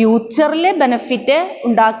ഫ്യൂച്ചറിൽ ബെനിഫിറ്റ്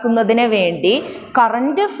ഉണ്ടാക്കുന്നതിന് വേണ്ടി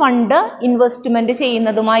കറൻറ്റ് ഫണ്ട് ഇൻവെസ്റ്റ്മെൻറ്റ്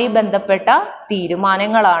ചെയ്യുന്നതുമായി ബന്ധപ്പെട്ട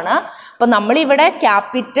തീരുമാനങ്ങളാണ്. അപ്പം നമ്മളിവിടെ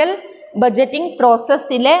ക്യാപിറ്റൽ ബഡ്ജറ്റിംഗ്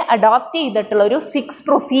പ്രോസസ്സിൽ അഡോപ്റ്റ് ചെയ്തിട്ടുള്ള ഒരു 6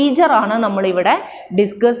 പ്രൊസീജിയറാണ് നമ്മളിവിടെ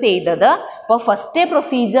ഡിസ്കസ് ചെയ്തത്. അപ്പോൾ ഫസ്റ്റ്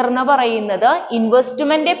പ്രൊസീജിയർ എന്ന് പറയുന്നത്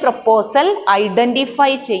ഇൻവെസ്റ്റ്മെൻറ്റ് പ്രൊപ്പോസൽ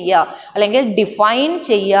ഐഡൻറ്റിഫൈ ചെയ്യുക അല്ലെങ്കിൽ ഡിഫൈൻ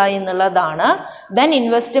ചെയ്യുക എന്നുള്ളതാണ്. ദെൻ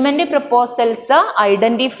ഇൻവെസ്റ്റ്മെൻറ്റ് പ്രൊപ്പോസൽസ്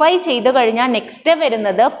ഐഡൻറ്റിഫൈ ചെയ്ത് കഴിഞ്ഞാൽ നെക്സ്റ്റ്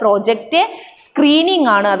വരുന്നത് പ്രോജക്റ്റ് സ്ക്രീനിങ്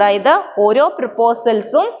ആണ്. അതായത് ഓരോ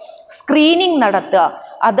പ്രൊപ്പോസൽസും സ്ക്രീനിങ് നടത്തുക,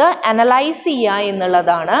 അത് അനലൈസ് ചെയ്യുക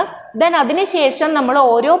എന്നുള്ളതാണ്. ദെൻ അതിനുശേഷം നമ്മൾ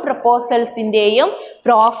ഓരോ പ്രൊപ്പോസൽസിൻ്റെയും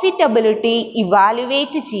പ്രോഫിറ്റബിലിറ്റി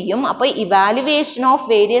ഇവാലുവേറ്റ് ചെയ്യും. അപ്പോൾ ഇവാലുവേഷൻ ഓഫ്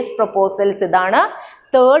വേരിയസ് പ്രൊപ്പോസൽസ്, ഇതാണ്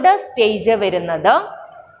തേർഡ് സ്റ്റേജ് വരുന്നത്.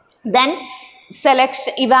 ദെൻ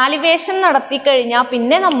ഇവാലുവേഷൻ നടത്തി കഴിഞ്ഞാൽ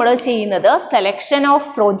പിന്നെ നമ്മൾ ചെയ്യുന്നത് സെലക്ഷൻ ഓഫ്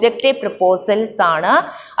പ്രോജക്റ്റ് പ്രൊപ്പോസൽസ് ആണ്.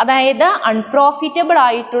 അതായത് അൺപ്രോഫിറ്റബിൾ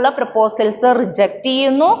ആയിട്ടുള്ള പ്രൊപ്പോസൽസ് റിജക്റ്റ്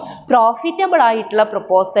ചെയ്യുന്നു, പ്രോഫിറ്റബിൾ ആയിട്ടുള്ള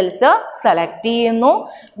പ്രൊപ്പോസൽസ് സെലക്ട് ചെയ്യുന്നു.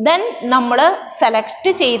 ദെൻ നമ്മൾ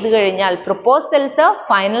സെലക്ട് ചെയ്ത് കഴിഞ്ഞാൽ പ്രൊപ്പോസൽസ്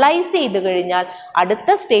ഫൈനലൈസ് ചെയ്ത് കഴിഞ്ഞാൽ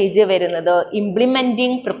അടുത്ത സ്റ്റേജ് വരുന്നത്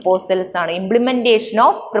ഇംപ്ലിമെൻറ്റിംഗ് പ്രൊപ്പോസൽസ് ആണ്, ഇംപ്ലിമെൻറ്റേഷൻ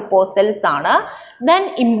ഓഫ് പ്രൊപ്പോസൽസ് ആണ്. ദെൻ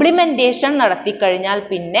ഇംപ്ലിമെൻറ്റേഷൻ നടത്തി കഴിഞ്ഞാൽ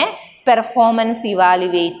പിന്നെ പെർഫോമൻസ്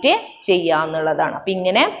ഇവാലുവേറ്റ് ചെയ്യുക എന്നുള്ളതാണ്. അപ്പം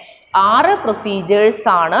ഇങ്ങനെ 6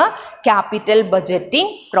 പ്രൊസീജിയേഴ്സാണ് ക്യാപിറ്റൽ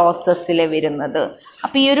ബഡ്ജറ്റിംഗ് പ്രോസസ്സിൽ വരുന്നത്.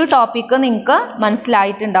 അപ്പോൾ ഈ ഒരു ടോപ്പിക്ക് നിങ്ങൾക്ക്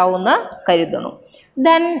മനസ്സിലായിട്ടുണ്ടാവുമെന്ന് കരുതുന്നു.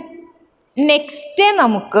 ദെൻ നെക്സ്റ്റ്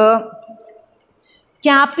നമുക്ക്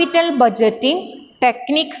ക്യാപിറ്റൽ ബഡ്ജറ്റിംഗ്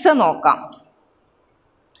ടെക്നിക്സ് നോക്കാം.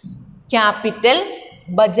 Capital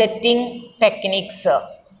budgeting techniques.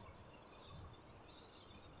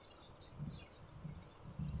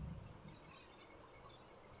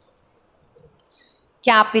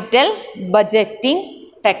 Capital budgeting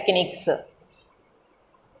techniques.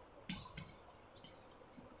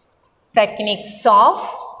 Techniques of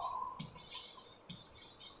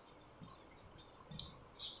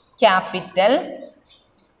capital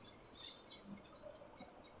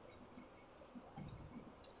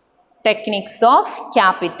techniques of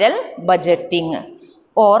capital budgeting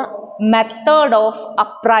or method of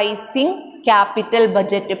appraising capital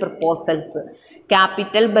budget proposals.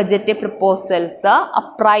 Capital budget proposals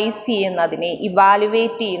appraise ചെയ്യുന്നതിനെ,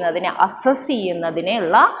 ഇവാലുവേറ്റ് ചെയ്യുന്നതിനെ, assess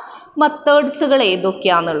ചെയ്യുന്നതിനുള്ള മെത്തേഡ്സുകൾ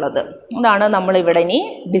ഏതൊക്കെയാണെന്നുള്ളത് അതാണ് നമ്മളിവിടെ ഇനി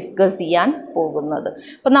discuss ചെയ്യാൻ പോകുന്നത്.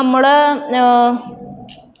 അപ്പം നമ്മൾ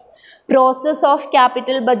പ്രോസസ് ഓഫ്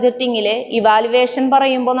ക്യാപിറ്റൽ ബഡ്ജറ്റിങ്ങിലെ ഇവാലുവേഷൻ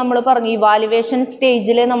പറയുമ്പോൾ നമ്മൾ പറഞ്ഞു, ഇവാലുവേഷൻ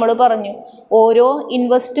സ്റ്റേജിൽ നമ്മൾ പറഞ്ഞു ഓരോ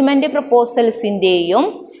ഇൻവെസ്റ്റ്മെൻറ്റ് പ്രപ്പോസൽസിൻ്റെയും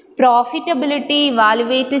പ്രോഫിറ്റബിലിറ്റി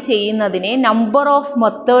ഇവാലുവേറ്റ് ചെയ്യുന്നതിന് നമ്പർ ഓഫ്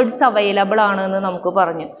മെത്തേഡ്സ് അവൈലബിൾ ആണെന്ന് നമുക്ക്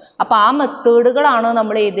പറഞ്ഞു. അപ്പോൾ ആ മെത്തേഡുകളാണ്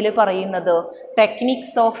നമ്മൾ ഏതിൽ പറയുന്നത്,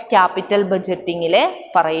 ടെക്നിക്സ് ഓഫ് ക്യാപിറ്റൽ ബഡ്ജറ്റിങ്ങിൽ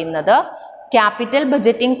പറയുന്നത്. ക്യാപിറ്റൽ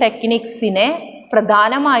ബഡ്ജറ്റിംഗ് ടെക്നിക്സിനെ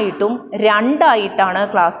പ്രധാനമായിട്ടും രണ്ടായിട്ടാണ്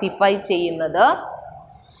ക്ലാസിഫൈ ചെയ്യുന്നത്.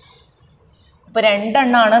 ഇപ്പോൾ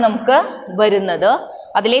രണ്ടെണ്ണമാണ് നമുക്ക് വരുന്നത്.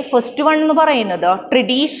 അതിലെ ഫസ്റ്റ് വൺ എന്ന് പറയുന്നത്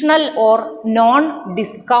traditional or non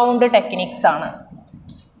discount techniques ആണ്.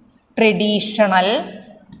 Traditional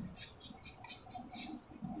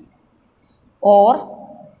or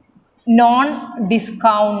non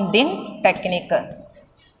discounting technique.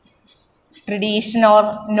 Traditional or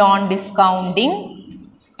non discounting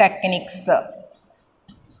techniques.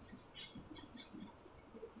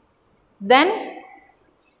 Then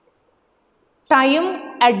time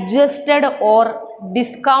adjusted or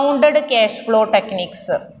discounted cash flow techniques.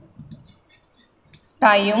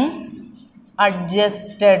 Time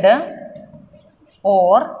adjusted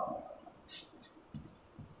or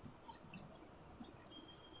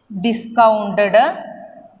discounted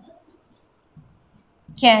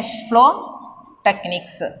cash flow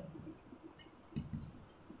techniques.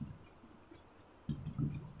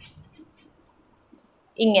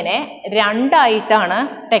 ഇങ്ങനെ രണ്ടായിട്ടാണ്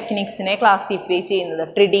ടെക്നിക്സിനെ classify ചെയ്യുന്നത്.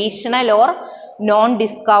 Traditional or non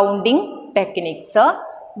discounting techniques,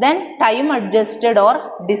 then time adjusted or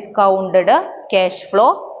discounted cash flow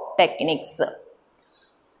techniques.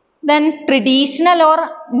 Then traditional or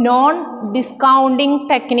non discounting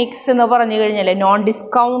techniques എന്ന് പറഞ്ഞു കഴിഞ്ഞാൽ non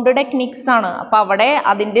discount techniques ആണ്. അപ്പോൾ അവിടെ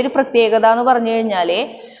അതിൻ്റെ ഒരു പ്രത്യേകത എന്ന് പറഞ്ഞു കഴിഞ്ഞാൽ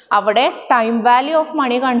അവിടെ time value of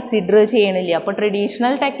money consider ചെയ്യണില്ല. അപ്പോൾ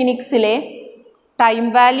traditional ടെക്നിക്സിലെ time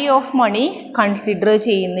value of money consider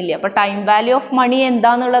ചെയ്യുന്നില്ല. അപ്പോൾ ടൈം വാല്യൂ ഓഫ് മണി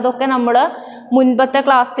എന്താണെന്നുള്ളതൊക്കെ നമ്മൾ മുൻപത്തെ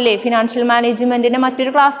ക്ലാസ്സിലെ ഫിനാൻഷ്യൽ മാനേജ്മെൻറ്റിൻ്റെ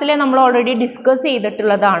മറ്റൊരു ക്ലാസ്സിലെ നമ്മൾ ഓൾറെഡി ഡിസ്കസ്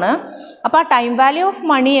ചെയ്തിട്ടുള്ളതാണ്. അപ്പോൾ ആ ടൈം വാല്യൂ ഓഫ്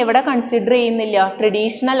മണി എവിടെ കൺസിഡർ ചെയ്യുന്നില്ല,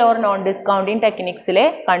 traditional or non discounting ടെക്നിക്സിലെ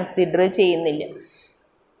consider ചെയ്യുന്നില്ല.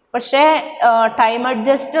 പക്ഷേ time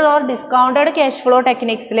adjusted or discounted cash flow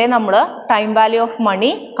ടെക്നിക്സിലെ നമ്മൾ time value of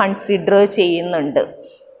money consider ചെയ്യുന്നുണ്ട്.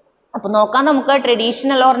 അപ്പോൾ നോക്കാം നമുക്ക്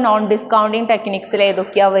ട്രഡീഷണൽ ഓർ നോൺ ഡിസ്കൗണ്ടിങ് ടെക്നിക്സിൽ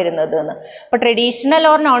ഏതൊക്കെയാണ് വരുന്നത് എന്ന്. അപ്പോൾ ട്രഡീഷണൽ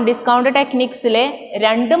ഓർ നോൺ ഡിസ്കൗണ്ട് ടെക്നിക്സിലെ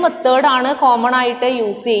രണ്ട് മെത്തേഡാണ് കോമൺ ആയിട്ട്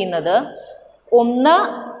യൂസ് ചെയ്യുന്നത്. ഒന്ന്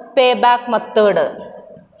pay back method,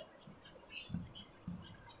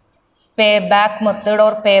 pay back method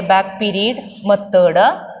or pay back period method.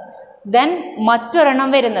 Then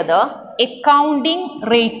മറ്റൊരെണ്ണം വരുന്നത് accounting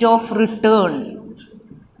rate of return,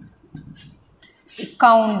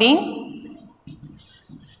 accounting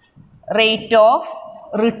rate of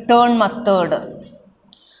return method.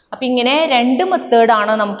 അപ്പം ഇങ്ങനെ രണ്ട്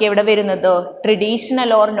മെത്തേഡാണ് നമുക്ക് ഇവിടെ വരുന്നത് ട്രഡീഷണൽ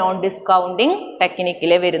ഓർ നോൺ ഡിസ്കൗണ്ടിങ്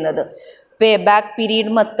ടെക്നിക്കിൽ വരുന്നത്. Pay back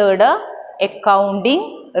period method, accounting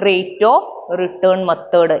rate of return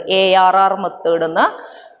method, ARR method എന്ന്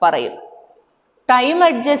പറയും. ടൈം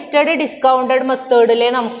അഡ്ജസ്റ്റഡ് ഡിസ്കൗണ്ടഡ് മെത്തേഡിൽ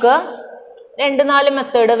നമുക്ക് 2-4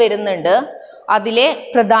 മെത്തേഡ് വരുന്നുണ്ട്. അതിൽ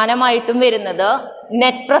പ്രധാനമായിട്ടും വരുന്നത്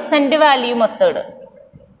net present value method,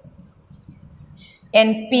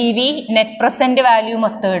 NPV net present value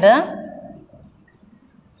method,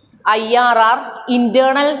 IRR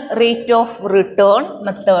internal rate of return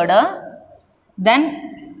method, then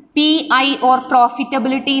PI or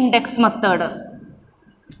profitability index method,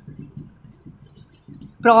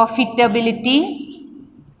 profitability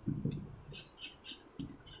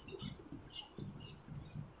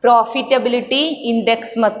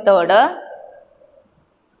index method,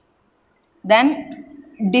 then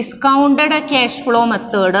discounted cash flow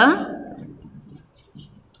method,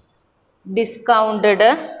 discounted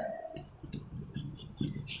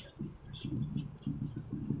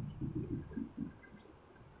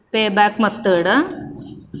pay back method,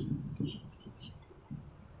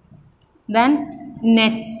 then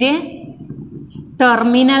net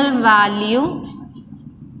terminal value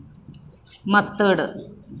method.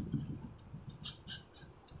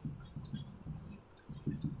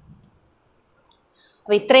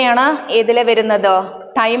 അപ്പോൾ ഇത്രയാണ് ഏതിൽ വരുന്നത്,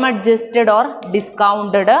 time adjusted or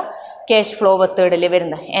discounted cash flow മെത്തേഡിൽ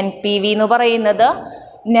വരുന്നത്. NPV എന്ന് പറയുന്നത്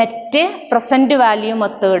net present value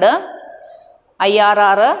method,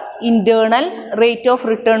 IRR internal rate of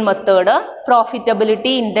return method,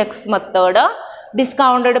 profitability index method,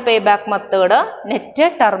 discounted pay back method, net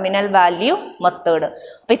terminal value method.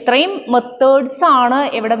 അപ്പോൾ ഇത്രയും മെത്തേഡ്സ് ആണ്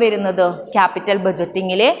ഇവിടെ വരുന്നത് ക്യാപിറ്റൽ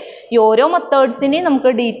ബഡ്ജറ്റിങ്ങിൽ. ഈ ഓരോ മെത്തേഡ്സിനെയും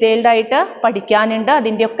നമുക്ക് ഡീറ്റെയിൽഡ് ആയിട്ട് പഠിക്കാനുണ്ട്,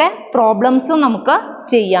 അതിൻ്റെയൊക്കെ പ്രോബ്ലംസും നമുക്ക്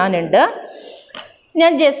ചെയ്യാനുണ്ട്.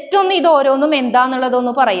 ഞാൻ ജസ്റ്റ് ഒന്ന് ഇത് ഓരോന്നും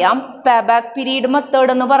എന്താന്നുള്ളതൊന്ന് പറയാം. പേ ബാക്ക് പീരീഡ്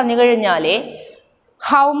മെത്തേഡ് എന്ന് പറഞ്ഞു കഴിഞ്ഞാൽ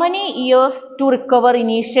how many years to recover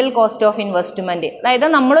initial cost of investment. അതായത്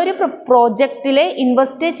നമ്മളൊരു പ്രോജക്റ്റിൽ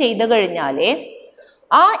ഇൻവെസ്റ്റ് ചെയ്ത് കഴിഞ്ഞാൽ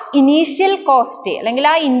ആ ഇനീഷ്യൽ കോസ്റ്റ് അല്ലെങ്കിൽ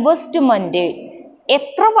ആ ഇൻവെസ്റ്റ്മെൻറ്റ്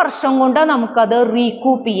എത്ര വർഷം കൊണ്ട് നമുക്കത്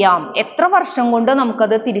റീകൂപ്പ് ചെയ്യാം, എത്ര വർഷം കൊണ്ട്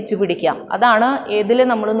നമുക്കത് തിരിച്ചു പിടിക്കാം, അതാണ് ഏതിൽ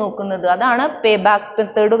നമ്മൾ നോക്കുന്നത്. അതാണ് പേ ബാക്ക്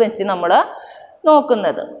മെത്തേഡ് വെച്ച് നമ്മൾ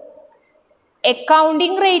നോക്കുന്നത്.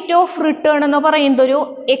 അക്കൗണ്ടിങ് റേറ്റ് ഓഫ് റിട്ടേൺ എന്ന് പറയുന്നത് ഒരു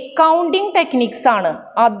അക്കൗണ്ടിങ് ടെക്നിക്സ് ആണ്.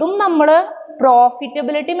 അതും നമ്മൾ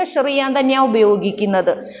പ്രോഫിറ്റബിലിറ്റി മെഷർ ചെയ്യാൻ തന്നെയാണ്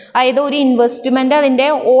ഉപയോഗിക്കുന്നത്. അതായത് ഒരു ഇൻവെസ്റ്റ്മെൻറ്റ് അതിൻ്റെ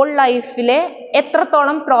ഓൾ ലൈഫിൽ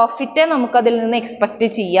എത്രത്തോളം പ്രോഫിറ്റ് നമുക്കതിൽ നിന്ന് എക്സ്പെക്റ്റ്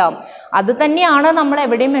ചെയ്യാം, അത് തന്നെയാണ് നമ്മൾ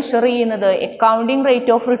എവിടെയും മെഷർ ചെയ്യുന്നത്. അക്കൗണ്ടിങ്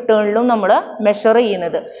റേറ്റ് ഓഫ് റിട്ടേണിലും നമ്മൾ മെഷർ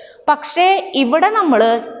ചെയ്യുന്നത്. പക്ഷേ ഇവിടെ നമ്മൾ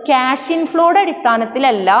ക്യാഷ് ഇൻഫ്ലോയുടെ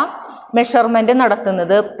അടിസ്ഥാനത്തിലല്ല മെഷർമെൻറ്റ്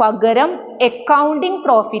നടത്തുന്നത്, പകരം അക്കൗണ്ടിങ്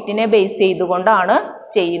പ്രോഫിറ്റിനെ ബേസ് ചെയ്തുകൊണ്ടാണ്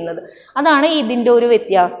ചെയ്യുന്നത്. അതാണ് ഇതിൻ്റെ ഒരു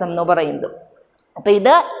വ്യത്യാസം എന്ന് പറയുന്നത്. അപ്പോൾ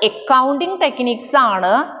ഇത് അക്കൗണ്ടിങ് ടെക്നിക്സ്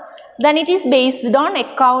ആണ്. Then it is based on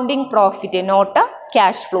accounting profit, not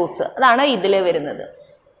cash flows. അതാണ് ഇതിൽ വരുന്നത്.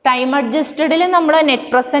 ടൈം അഡ്ജസ്റ്റഡിൽ നമ്മൾ നെറ്റ്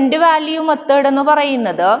പ്രസൻറ്റ് വാല്യൂ മെത്തേഡ് എന്ന്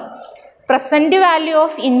പറയുന്നത് present value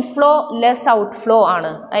of inflow less outflow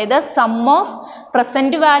ആണ്. അതായത് some of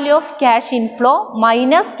present value of cash inflow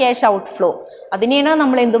minus cash outflow, അതിനെയാണ്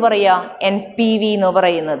നമ്മൾ എന്ത് പറയുക, NPV എന്ന്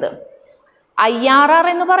പറയുന്നത്. IRR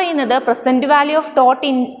എന്ന് പറയുന്നത് present value of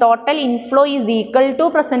total inflow is equal to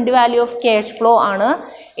present value of cash flow ആണ്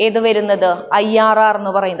ഏത് വരുന്നത്, IRR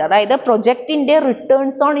എന്ന് പറയുന്നത്. അതായത് പ്രൊജക്റ്റിൻ്റെ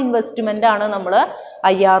റിട്ടേൺസ് ഓൺ ഇൻവെസ്റ്റ്മെൻ്റ് ആണ് നമ്മൾ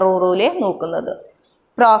IRR നോക്കുന്നത്.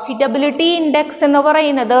 പ്രോഫിറ്റബിലിറ്റി ഇൻഡെക്സ് എന്ന്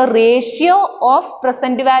പറയുന്നത് ratio of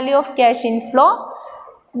present value of cash inflow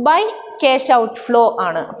by cash outflow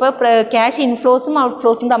ആണ്. അപ്പോൾ ക്യാഷ് ഇൻഫ്ലോസും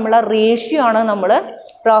ഔട്ട്ഫ്ലോസും തമ്മിലുള്ള റേഷ്യോ ആണ് നമ്മൾ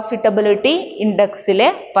പ്രോഫിറ്റബിലിറ്റി ഇൻഡെക്സിൽ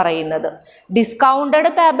പറയുന്നത്.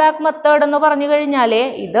 ഡിസ്കൗണ്ടഡ് പേ ബാക്ക് മെത്തേഡ് എന്ന് പറഞ്ഞു കഴിഞ്ഞാൽ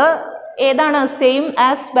ഇത് ഏതാണ്, same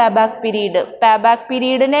as pay back period. Pay back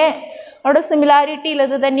പീരീഡിനെ അവിടെ സിമിലാരിറ്റി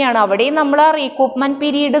ഉള്ളത് തന്നെയാണ്. അവിടെയും നമ്മൾ ആ റീകൂപ്മെൻറ്റ്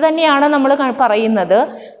പീരീഡ് തന്നെയാണ് നമ്മൾ പറയുന്നത്.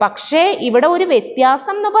 പക്ഷേ ഇവിടെ ഒരു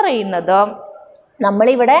വ്യത്യാസം എന്ന് പറയുന്നത്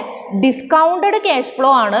നമ്മളിവിടെ ഡിസ്കൗണ്ടഡ് ക്യാഷ് ഫ്ലോ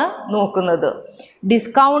ആണ് നോക്കുന്നത്.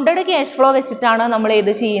 ഡിസ്കൗണ്ടഡ് ക്യാഷ് ഫ്ലോ വെച്ചിട്ടാണ് നമ്മൾ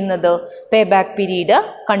ഏത് ചെയ്യുന്നത്, പേ ബാക്ക് പീരീഡ്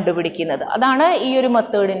കണ്ടുപിടിക്കുന്നത്. അതാണ് ഈ ഒരു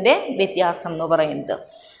മെത്തേഡിൻ്റെ വ്യത്യാസം എന്ന് പറയുന്നത്.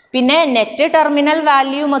 പിന്നെ നെറ്റ് ടെർമിനൽ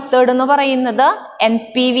വാല്യൂ മെത്തേഡ് എന്ന് പറയുന്നത്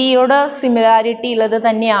NPVയോട് സിമിലാരിറ്റി ഉള്ളത്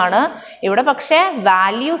തന്നെയാണ്. ഇവിടെ പക്ഷേ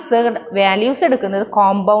വാല്യൂസ് എടുക്കുന്നത്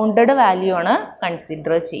കോമ്പൗണ്ടഡ് വാല്യൂ ആണ്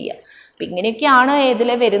കൺസിഡർ ചെയ്യുക. അപ്പം ഇങ്ങനെയൊക്കെയാണ് ഏതിൽ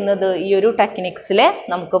വരുന്നത്, ഈ ഒരു ടെക്നിക്സിൽ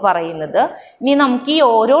നമുക്ക് പറയുന്നത്. ഇനി നമുക്ക് ഈ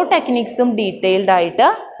ഓരോ ടെക്നിക്സും ഡീറ്റെയിൽഡ് ആയിട്ട്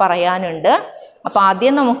പറയാനുണ്ട്. അപ്പോൾ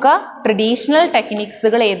ആദ്യം നമുക്ക് ട്രഡീഷണൽ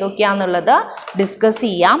ടെക്നിക്സുകൾ ഏതൊക്കെയാണെന്നുള്ളത് ഡിസ്കസ്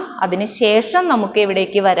ചെയ്യാം. അതിനുശേഷം നമുക്ക്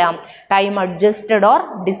എവിടേക്ക് വരാം, time adjusted or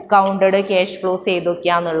discounted cash flows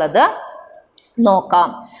ഏതൊക്കെയാണെന്നുള്ളത് നോക്കാം.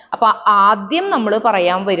 അപ്പോൾ ആദ്യം നമ്മൾ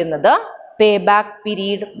പറയാൻ വരുന്നത് പേ ബാക്ക്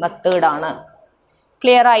പീരീഡ് മെത്തേഡാണ്.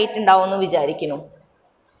 ക്ലിയർ ആയിട്ടുണ്ടാവുമെന്ന് വിചാരിക്കുന്നു.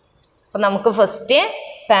 അപ്പോൾ നമുക്ക് first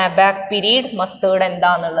pay back period method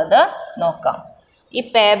എന്താണെന്നുള്ളത് നോക്കാം. ഈ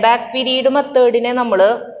പേ ബാക്ക് പീരീഡ് മെത്തേഡിനെ നമ്മൾ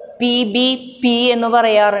PBP എന്ന്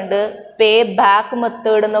പറയാറുണ്ട്, പേ ബാക്ക്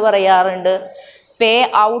മെത്തേഡ് എന്ന് പറയാറുണ്ട്, pay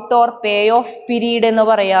out or pay of period എന്ന്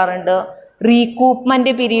പറയാറുണ്ട്,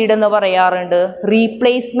 റീകൂപ്മെൻറ്റ് പീരീഡ് എന്ന് പറയാറുണ്ട്,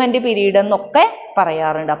 റീപ്ലേസ്മെൻറ്റ് പീരീഡ് എന്നൊക്കെ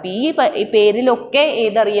പറയാറുണ്ട്. അപ്പോൾ ഈ പേരിലൊക്കെ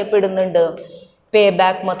ഏതറിയപ്പെടുന്നുണ്ട്, പേ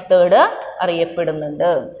ബാക്ക് മെത്തേഡ്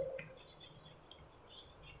അറിയപ്പെടുന്നുണ്ട്.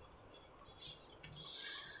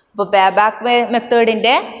 അപ്പോൾ പേ ബാക്ക്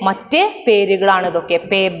മെത്തേഡിൻ്റെ മറ്റ് പേരുകളാണ് ഇതൊക്കെ.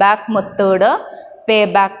 Pay back method, pay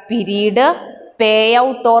back period, pay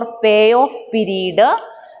out or pay of period,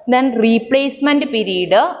 then replacement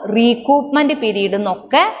period, റീകൂപ്മെൻറ്റ് period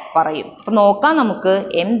എന്നൊക്കെ പറയും. അപ്പോൾ നോക്കാം നമുക്ക്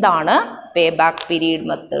എന്താണ് പേ ബാക്ക് പീരീഡ്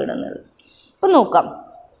മെത്തേഡ് എന്നുള്ളത്. അപ്പോൾ നോക്കാം,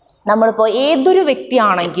 നമ്മളിപ്പോൾ ഏതൊരു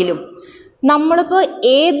വ്യക്തിയാണെങ്കിലും നമ്മളിപ്പോൾ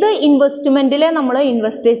ഏത് ഇൻവെസ്റ്റ്മെൻറ്റിൽ നമ്മൾ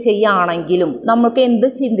ഇൻവെസ്റ്റ് ചെയ്യുകയാണെങ്കിലും നമുക്ക് എന്ത്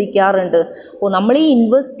ചിന്തിക്കാറുണ്ട്, നമ്മൾ ഈ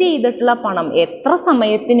ഇൻവെസ്റ്റ് ചെയ്തിട്ടുള്ള പണം എത്ര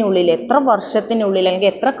സമയത്തിനുള്ളിൽ, എത്ര വർഷത്തിനുള്ളിൽ അല്ലെങ്കിൽ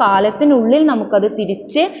എത്ര കാലത്തിനുള്ളിൽ നമുക്കത്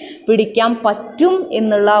തിരിച്ച് പിടിക്കാൻ പറ്റും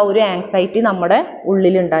എന്നുള്ള ഒരു ആങ്സൈറ്റി നമ്മുടെ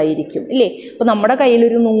ഉള്ളിലുണ്ടായിരിക്കും ഇല്ലേ. ഇപ്പോൾ നമ്മുടെ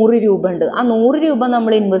കയ്യിലൊരു 100 രൂപ ഉണ്ട്, ആ 100 രൂപ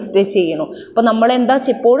നമ്മൾ ഇൻവെസ്റ്റ് ചെയ്യണം. അപ്പോൾ നമ്മളെന്താ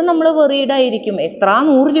എപ്പോഴും നമ്മൾ വെറീഡായിരിക്കും,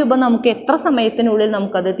 100 രൂപ നമുക്ക് എത്ര സമയത്തിനുള്ളിൽ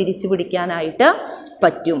നമുക്കത് തിരിച്ചു പിടിക്കാനായിട്ട്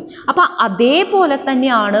പറ്റും. അപ്പം അതേപോലെ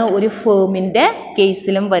തന്നെയാണ് ഒരു ഫേമിൻ്റെ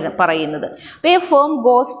കേസിലും പറയുന്നത്. അപ്പോൾ ഈ firm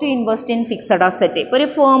goes to invest in fixed asset. ഇപ്പോൾ ഒരു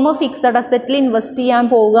ഫേം ഫിക്സഡ് അസറ്റിൽ ഇൻവെസ്റ്റ് ചെയ്യാൻ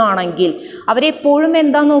പോവുകയാണെങ്കിൽ അവരെപ്പോഴും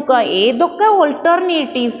എന്താ നോക്കുക, ഏതൊക്കെ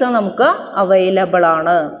ഓൾട്ടർനേറ്റീവ്സ് നമുക്ക് അവൈലബിൾ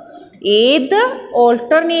ആണ്, ഏത്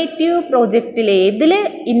ഓൾട്ടർനേറ്റീവ് പ്രോജക്റ്റിൽ ഏതിൽ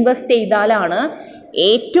ഇൻവെസ്റ്റ് ചെയ്താലാണ്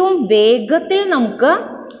ഏറ്റവും വേഗത്തിൽ നമുക്ക്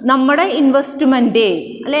നമ്മുടെ ഇൻവെസ്റ്റ്മെൻറ്റ്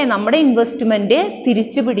അല്ലേ, നമ്മുടെ ഇൻവെസ്റ്റ്മെൻറ്റ്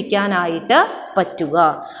തിരിച്ചു പിടിക്കാനായിട്ട് പറ്റുക.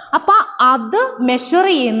 അപ്പം അത് മെഷർ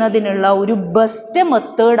ചെയ്യുന്നതിനുള്ള ഒരു ബെസ്റ്റ്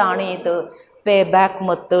മെത്തേഡാണ് ഇത് പേ ബാക്ക്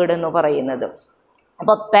മെത്തേഡ് എന്ന് പറയുന്നത്.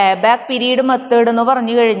 അപ്പോൾ പേ ബാക്ക് പീരീഡ് മെത്തേഡ് എന്ന്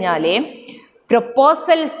പറഞ്ഞു കഴിഞ്ഞാൽ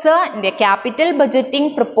proposals capital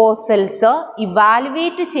budgeting proposals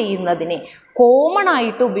evaluate ചെയ്യുന്നതിന് കോമൺ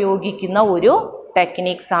ആയിട്ട് ഉപയോഗിക്കുന്ന ഒരു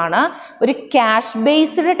ടെക്നിക്സ് ആണ്, ഒരു ക്യാഷ്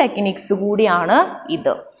ബേസ്ഡ് ടെക്നിക്സ് കൂടിയാണ്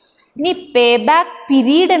ഇത്. ഇനി പേ ബാക്ക്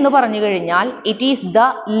പീരീഡ് എന്ന് പറഞ്ഞു കഴിഞ്ഞാൽ it is the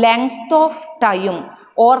length of time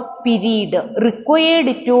or period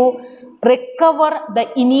required to recover the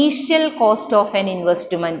initial cost of an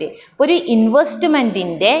investment. ഒരു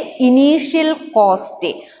ഇൻവെസ്റ്റ്മെൻറ്റിൻ്റെ ഇനീഷ്യൽ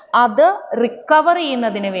കോസ്റ്റ് അത് റിക്കവർ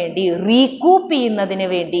ചെയ്യുന്നതിന് വേണ്ടി, റീകൂപ്പ് ചെയ്യുന്നതിന്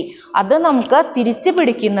വേണ്ടി, അത് നമുക്ക് തിരിച്ചു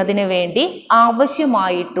പിടിക്കുന്നതിന് വേണ്ടി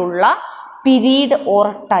ആവശ്യമായിട്ടുള്ള പീരീഡ് ഓർ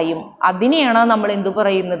ടൈം, അതിനെയാണ് നമ്മൾ എന്ത്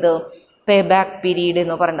പറയുന്നത്, പേ ബാക്ക് പീരീഡ്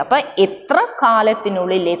എന്ന് പറയുന്നത്. അപ്പോൾ എത്ര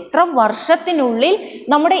കാലത്തിനുള്ളിൽ, എത്ര വർഷത്തിനുള്ളിൽ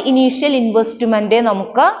നമ്മുടെ ഇനീഷ്യൽ ഇൻവെസ്റ്റ്മെൻറ്റ്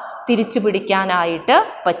നമുക്ക് തിരിച്ചു പിടിക്കാനായിട്ട്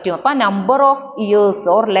പറ്റും. അപ്പോൾ number of years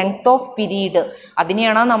or length of period,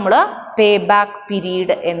 അതിനെയാണ് നമ്മൾ പേ ബാക്ക്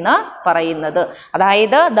പീരീഡ് എന്ന് പറയുന്നത്.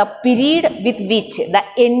 അതായത് the period with which the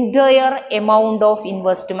entire amount of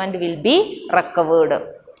investment will be recovered.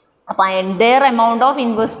 അപ്പോൾ എൻറ്റയർ എമൗണ്ട് ഓഫ്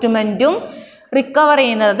ഇൻവെസ്റ്റ്മെൻറ്റും റിക്കവർ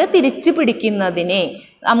ചെയ്യുന്നത്, തിരിച്ചു പിടിക്കുന്നതിനെ,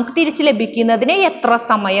 നമുക്ക് തിരിച്ച് ലഭിക്കുന്നതിന് എത്ര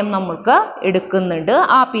സമയം നമുക്ക് എടുക്കുന്നുണ്ട്,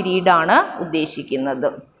 ആ പീരീഡാണ് ഉദ്ദേശിക്കുന്നത്.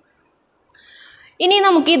 ഇനി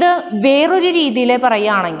നമുക്കിത് വേറൊരു രീതിയിൽ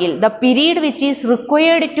പറയുകയാണെങ്കിൽ the period which is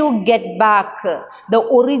required to get back the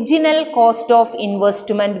original cost of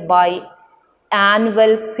investment by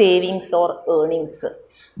annual savings or earnings.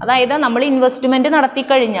 അതായത് നമ്മൾ ഇൻവെസ്റ്റ്മെൻറ്റ്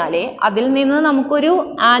നടത്തിക്കഴിഞ്ഞാൽ അതിൽ നിന്ന് നമുക്കൊരു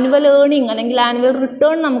ആനുവൽ ഏർണിംഗ് അല്ലെങ്കിൽ ആനുവൽ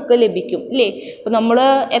റിട്ടേൺ നമുക്ക് ലഭിക്കും ഇല്ലേ. ഇപ്പോൾ നമ്മൾ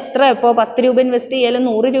ഇപ്പോൾ 10 രൂപ ഇൻവെസ്റ്റ് ചെയ്യാലും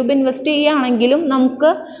 100 രൂപ ഇൻവെസ്റ്റ് ചെയ്യുകയാണെങ്കിലും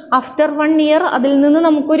നമുക്ക് ആഫ്റ്റർ 1 ഇയർ അതിൽ നിന്ന്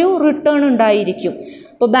നമുക്കൊരു റിട്ടേൺ ഉണ്ടായിരിക്കും.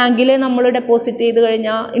 ഇപ്പോൾ ബാങ്കിൽ നമ്മൾ ഡെപ്പോസിറ്റ് ചെയ്ത്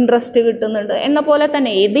കഴിഞ്ഞാൽ ഇൻട്രസ്റ്റ് കിട്ടുന്നുണ്ട് എന്ന പോലെ തന്നെ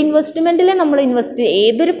ഏത് ഇൻവെസ്റ്റ്മെൻറ്റിലെ നമ്മൾ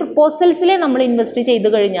ഏതൊരു പ്രപ്പോസൽസിലെ നമ്മൾ ഇൻവെസ്റ്റ് ചെയ്ത്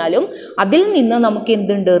കഴിഞ്ഞാലും അതിൽ നിന്ന് നമുക്ക്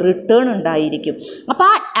എന്തുണ്ട്, റിട്ടേൺ ഉണ്ടായിരിക്കും. അപ്പോൾ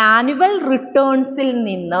ആ ആനുവൽ റിട്ടേൺസിൽ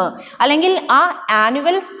നിന്ന് അല്ലെങ്കിൽ ആ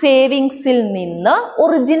ആനുവൽ സേവിങ്സിൽ നിന്ന്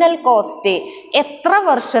ഒറിജിനൽ കോസ്റ്റ് എത്ര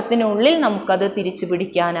വർഷത്തിനുള്ളിൽ നമുക്കത് തിരിച്ചു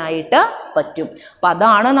പിടിക്കാനായിട്ട് പറ്റും. അപ്പോൾ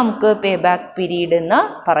അതാണ് നമുക്ക് പേ ബാക്ക് പീരീഡ് എന്ന്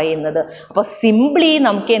പറയുന്നത്. അപ്പോൾ സിംപ്ലി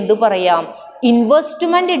നമുക്ക് എന്തു പറയാം,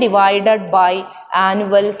 investment divided by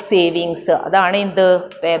annual savings, അതാണ് എന്ത്,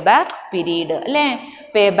 പേ ബാക്ക് പീരീഡ് അല്ലേ.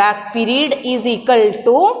 Pay back period is equal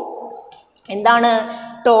to എന്താണ്,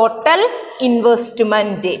 ടോട്ടൽ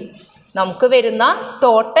ഇൻവെസ്റ്റ്മെൻറ്റ്, നമുക്ക് വരുന്ന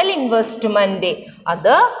ടോട്ടൽ ഇൻവെസ്റ്റ്മെൻറ്റ്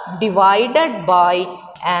അത് divided by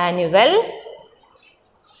annual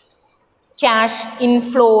cash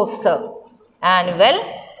inflows, annual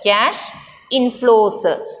cash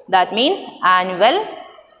inflows, that means annual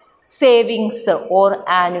savings or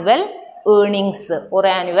annual earnings or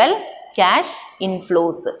annual cash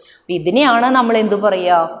inflows. അപ്പോൾ ഇതിനെയാണ് നമ്മൾ എന്തു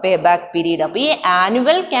പറയുക, പേ ബാക്ക് പീരീഡ്. അപ്പോൾ ഈ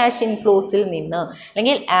ആനുവൽ ക്യാഷ് ഇൻഫ്ലോസിൽ നിന്ന്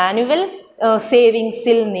അല്ലെങ്കിൽ ആനുവൽ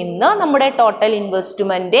സേവിങ്സിൽ നിന്ന് നമ്മുടെ ടോട്ടൽ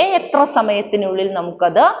ഇൻവെസ്റ്റ്മെൻറ്റ് എത്ര സമയത്തിനുള്ളിൽ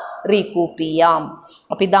നമുക്കത് റീകൂപ്പ് ചെയ്യാം.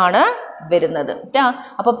 അപ്പോൾ ഇതാണ് വരുന്നത്.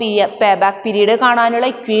 അപ്പോൾ പേ ബാക്ക് പീരീഡ് കാണാനുള്ള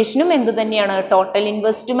ഇക്വേഷനും എന്ത് തന്നെയാണ്, total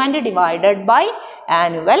investment divided by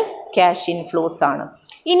annual cash inflows ആണ്.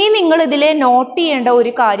 ഇനി നിങ്ങളിതിൽ നോട്ട് ചെയ്യേണ്ട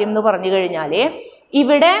ഒരു കാര്യം എന്ന് പറഞ്ഞു കഴിഞ്ഞാൽ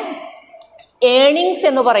ഇവിടെ ഏർണിങ്സ്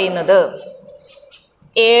എന്ന്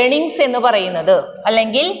പറയുന്നത്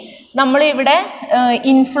അല്ലെങ്കിൽ നമ്മളിവിടെ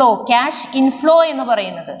ഇൻഫ്ലോ, ക്യാഷ് ഇൻഫ്ലോ എന്ന്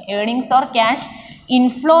പറയുന്നത്, ഏർണിങ്സ് ഓർ ക്യാഷ്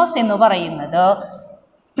ഇൻഫ്ലോസ് എന്ന് പറയുന്നത്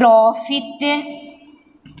profit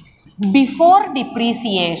before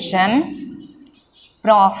depreciation,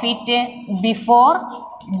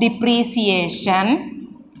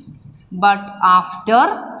 but after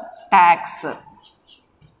tax,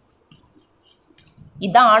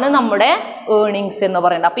 ഇതാണ് നമ്മുടെ ഏർണിങ്സ് എന്ന്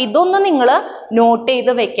പറയുന്നത്. അപ്പോൾ ഇതൊന്ന് നിങ്ങൾ നോട്ട്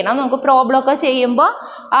ചെയ്ത് വെക്കണം. നമുക്ക് പ്രോബ്ലം ഒക്കെ ചെയ്യുമ്പോൾ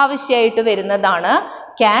ആവശ്യമായിട്ട് വരുന്നതാണ്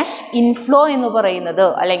ക്യാഷ് ഇൻഫ്ലോ എന്ന് പറയുന്നത്,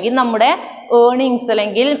 അല്ലെങ്കിൽ നമ്മുടെ ഏർണിങ്സ്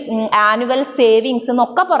അല്ലെങ്കിൽ ആനുവൽ സേവിങ്സ്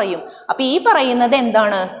എന്നൊക്കെ പറയും. അപ്പോൾ ഈ പറയുന്നത്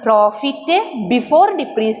എന്താണ്, profit before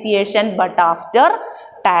depreciation but after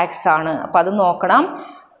tax ആണ്. അപ്പോൾ അത് നോക്കണം.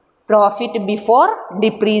 Profit before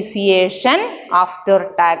depreciation after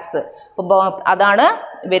tax, അപ്പോൾ അതാണ്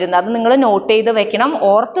വരുന്നത്. അത് നിങ്ങൾ നോട്ട് ചെയ്ത് വെക്കണം,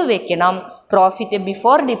 ഓർത്ത് വെക്കണം. Profit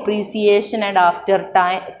before depreciation and after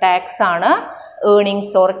tax ആണ്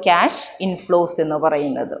ഏർണിങ്സ് ഓർ ക്യാഷ് ഇൻഫ്ലോസ് എന്ന്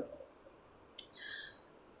പറയുന്നത്.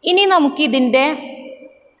 ഇനി നമുക്കിതിൻ്റെ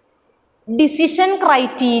ഡിസിഷൻ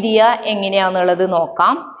ക്രൈറ്റീരിയ എങ്ങനെയാണെന്നുള്ളത്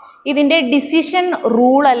നോക്കാം. ഇതിൻ്റെ ഡിസിഷൻ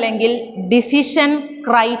റൂൾ അല്ലെങ്കിൽ ഡിസിഷൻ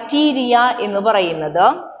ക്രൈറ്റീരിയ എന്ന് പറയുന്നത്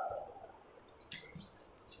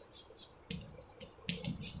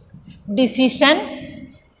ഡിസിഷൻ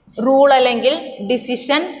റൂൾ അല്ലെങ്കിൽ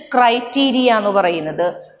ഡിസിഷൻ ക്രൈറ്റീരിയ എന്ന് പറയുന്നത്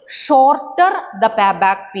shorter the pay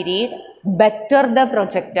back period better the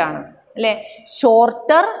project ആണ് അല്ലേ.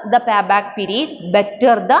 Shorter the pay back period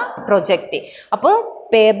better the project. അപ്പോൾ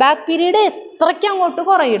പേ ബാക്ക് പീരീഡ് എത്രയ്ക്ക് അങ്ങോട്ട്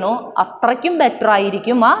കുറയണോ അത്രയ്ക്കും ബെറ്റർ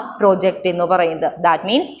ആയിരിക്കും ആ പ്രോജക്റ്റ് എന്ന് പറയുന്നത്. That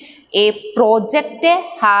means A project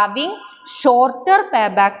having shorter pay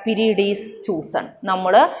back period is chosen.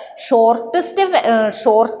 നമ്മൾ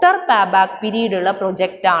ഷോർട്ടർ പേ ബാക്ക് പീരീഡ് ഉള്ള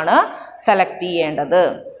പ്രൊജക്റ്റാണ് സെലക്ട് ചെയ്യേണ്ടത്.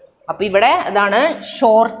 അപ്പോൾ ഇവിടെ അതാണ്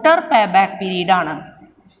ഷോർട്ടർ പേ ബാക്ക് പീരീഡ് ആണ്.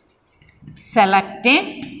 Select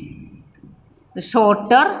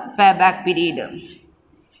shorter pay back period.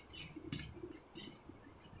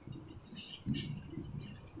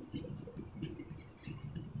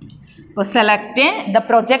 അപ്പോൾ select the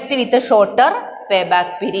project with shorter pay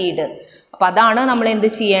back period. അപ്പോൾ അതാണ് നമ്മൾ എന്ത്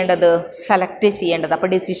ചെയ്യേണ്ടത്, സെലക്ട് ചെയ്യേണ്ടത്. അപ്പോൾ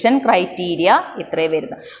ഡിസിഷൻ ക്രൈറ്റീരിയ ഇത്രേ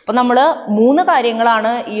വരുന്നത്. അപ്പോൾ നമ്മൾ 3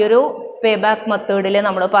 കാര്യങ്ങളാണ് ഈ ഒരു പേ ബാക്ക് മെത്തേഡിൽ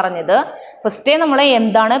നമ്മൾ പറഞ്ഞത്. ഫസ്റ്റേ നമ്മൾ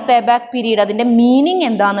എന്താണ് പേ ബാക്ക് പീരീഡ്, അതിൻ്റെ മീനിങ്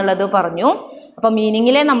എന്താണെന്നുള്ളത് പറഞ്ഞു. അപ്പോൾ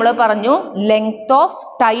മീനിങ്ങിൽ നമ്മൾ പറഞ്ഞു length of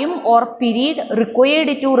time or period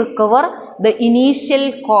required to recover the initial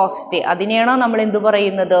cost. അതിനെയാണ് നമ്മൾ എന്ത്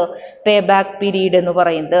പറയുന്നത്, പേ ബാക്ക് പീരീഡ് എന്ന്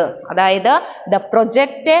പറയുന്നത്. അതായത് the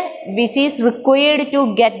project which is required to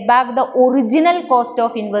get back the original cost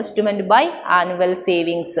of investment by annual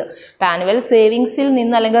savings. ഇപ്പം ആനുവൽ സേവിങ്സിൽ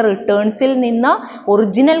നിന്ന് അല്ലെങ്കിൽ റിട്ടേൺസിൽ നിന്ന്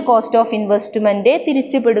ഒറിജിനൽ കോസ്റ്റ് ഓഫ് ഇൻവെസ്റ്റ്മെൻറ്റ്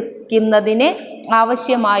തിരിച്ചു പിടിക്കുന്നതിന്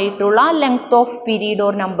ആവശ്യമായിട്ടുള്ള length of period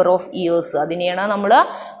or number of years, അതിനെയാണ് നമ്മൾ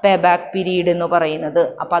പേ ബാക്ക് പീരീഡ് എന്ന് പറയുന്നത്.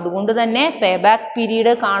 അപ്പം അതുകൊണ്ട് തന്നെ പേ ബാക്ക്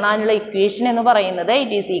പീരീഡ് കാണാനുള്ള ഇക്വേഷൻ എന്ന് പറയുന്നത്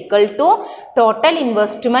it is equal to total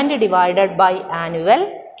investment divided by annual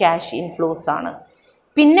cash inflows ആണ്.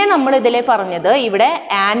 പിന്നെ നമ്മൾ ഇതിൽ പറഞ്ഞത് ഇവിടെ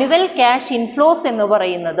ആനുവൽ ക്യാഷ് ഇൻഫ്ലോസ് എന്ന്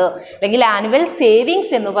പറയുന്നത് അല്ലെങ്കിൽ ആനുവൽ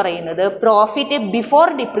സേവിങ്സ് എന്ന് പറയുന്നത് profit before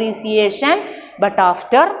depreciation but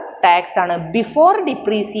after tax ആണ്. ബിഫോർ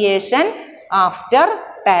ഡിപ്രീസിയേഷൻ ആഫ്റ്റർ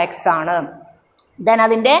ടാക്സ് ആണ്. ദെൻ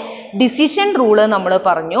അതിൻ്റെ ഡിസിഷൻ റൂള് നമ്മൾ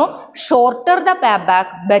പറഞ്ഞു shorter the pay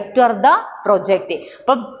back better the project.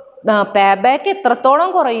 അപ്പം പേ ബാക്ക് എത്രത്തോളം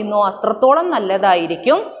കുറയുന്നു അത്രത്തോളം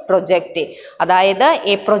നല്ലതായിരിക്കും പ്രൊജക്റ്റ്. അതായത്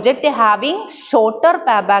A project having shorter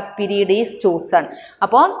pay back period is chosen.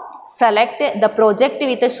 അപ്പോൾ select the project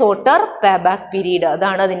with shorter pay back period,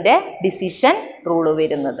 അതാണ് അതിൻ്റെ ഡിസിഷൻ റൂള്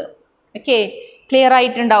വരുന്നത്. ഓക്കെ, ക്ലിയർ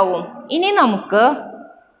ആയിട്ടുണ്ടാവും. ഇനി നമുക്ക്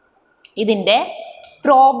ഇതിൻ്റെ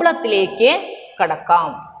പ്രോബ്ലത്തിലേക്ക് കടക്കാം.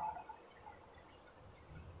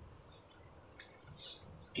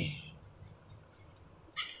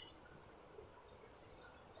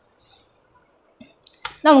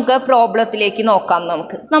 നമുക്ക് പ്രോബ്ലത്തിലേക്ക് നോക്കാം.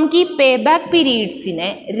 നമുക്ക് ഈ പേ ബാക്ക് പീരീഡ്സിനെ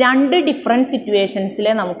 2 ഡിഫറെൻറ്റ് സിറ്റുവേഷൻസിൽ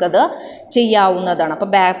നമുക്കത് ചെയ്യാവുന്നതാണ്. അപ്പോൾ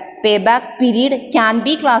pay back period can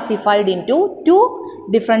be classified in to 2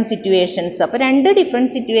 different situations. അപ്പോൾ 2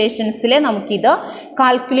 ഡിഫറെൻറ്റ് സിറ്റുവേഷൻസിൽ നമുക്കിത്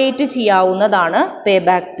കാൽക്കുലേറ്റ് ചെയ്യാവുന്നതാണ് പേ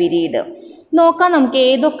ബാക്ക് പീരീഡ്. നോക്കാം നമുക്ക്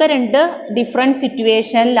ഏതൊക്കെ 2 different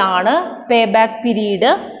സിറ്റുവേഷനിലാണ് pay back period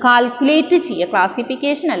calculate ചെയ്യുക.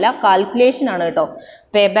 ക്ലാസിഫിക്കേഷൻ അല്ല, കാൽക്കുലേഷൻ ആണ് കേട്ടോ.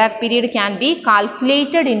 Pay back period can be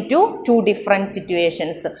calculated in to 2 different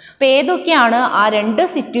situations. അപ്പോൾ ഏതൊക്കെയാണ് ആ 2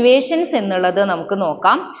 സിറ്റുവേഷൻസ് എന്നുള്ളത് നമുക്ക്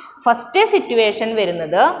നോക്കാം. ഫസ്റ്റ് സിറ്റുവേഷൻ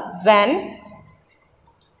വരുന്നത് when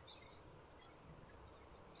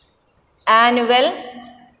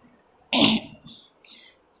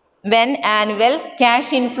annual cash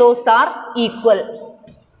inflows are equal.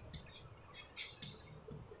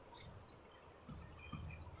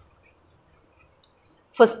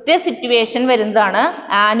 First situation വരുന്നതാണ്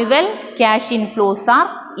annual cash inflows R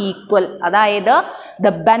equal. അതായത് the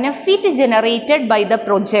benefit generated by the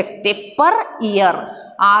project per year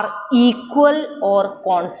R equal or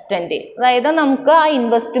constant. അതായത് നമുക്ക് ആ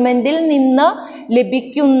ഇൻവെസ്റ്റ്മെൻറ്റിൽ നിന്ന്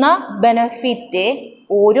ലഭിക്കുന്ന ബെനഫിറ്റ്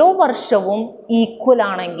ഓരോ വർഷവും ഈക്വൽ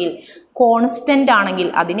ആണെങ്കിൽ, കോൺസ്റ്റൻ്റ് ആണെങ്കിൽ,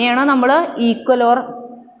 അതിനെയാണ് നമ്മൾ ഈക്വൽ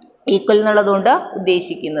എന്നുള്ളതുകൊണ്ട്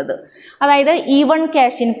ഉദ്ദേശിക്കുന്നത്. അതായത് ഈവൺ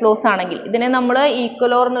ക്യാഷ് ഇൻഫ്ലോസ് ആണെങ്കിൽ ഇതിനെ നമ്മൾ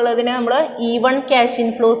ഈക്വൽ ഓർ എന്നുള്ളതിനെ നമ്മൾ ഈവൺ ക്യാഷ്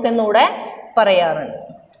ഇൻഫ്ലോസ് എന്നൂടെ പറയാറുണ്ട്.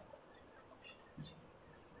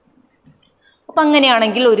 അപ്പം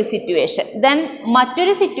അങ്ങനെയാണെങ്കിൽ ഒരു സിറ്റുവേഷൻ. ദെൻ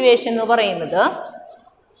മറ്റൊരു സിറ്റുവേഷൻ എന്ന് പറയുന്നത്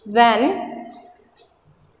when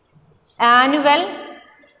annual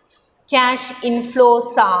cash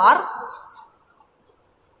inflows R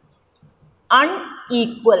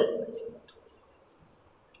unequal.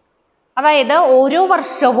 അതായത് ഓരോ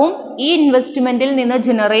വർഷവും ഈ ഇൻവെസ്റ്റ്മെൻറ്റിൽ നിന്ന്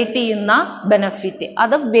ജനറേറ്റ് ചെയ്യുന്ന ബെനഫിറ്റ്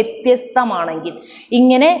അത് വ്യത്യസ്തമാണെങ്കിൽ,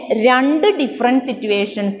 ഇങ്ങനെ 2 ഡിഫറെൻറ്റ്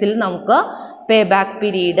സിറ്റുവേഷൻസിൽ നമുക്ക് പേ ബാക്ക്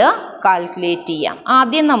പീരീഡ് കാൽക്കുലേറ്റ് ചെയ്യാം.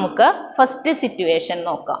 ആദ്യം നമുക്ക് ഫസ്റ്റ് സിറ്റുവേഷൻ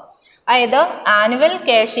നോക്കാം. അതായത് ആനുവൽ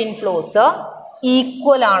ക്യാഷ് ഇൻഫ്ലോസ്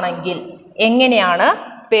ഈക്വൽ ആണെങ്കിൽ എങ്ങനെയാണ്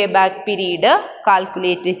പേ ബാക്ക് പീരീഡ്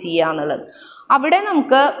കാൽക്കുലേറ്റ് ചെയ്യുക എന്നുള്ളത്. അവിടെ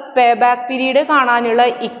നമുക്ക് പേ ബാക്ക് പീരീഡ് കാണാനുള്ള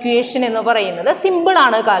ഇക്വേഷൻ എന്ന് പറയുന്നത്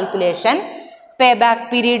സിമ്പിളാണ് calculation. Pay back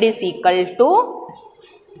period is equal to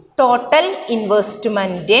total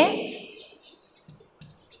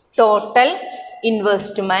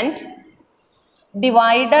investment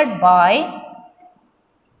divided by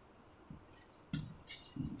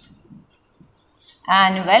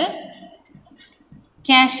annual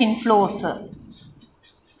cash inflows.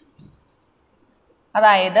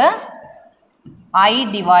 അതായത് I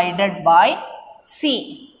ഡിവൈഡഡ് ബൈ സി.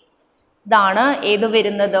 ഇതാണ് ഏത്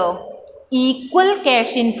വരുന്നത്? ഈക്വൽ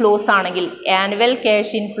ക്യാഷ് ഇൻഫ്ലോസ് ആണെങ്കിൽ, ആനുവൽ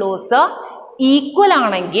ക്യാഷ് ഇൻഫ്ലോസ് ഈക്വൽ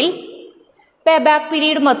ആണെങ്കിൽ പേ ബാക്ക്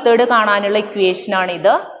പീരീഡ് മെത്തേഡ് കാണാനുള്ള ഇക്വേഷനാണ്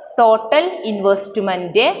ഇത്. Total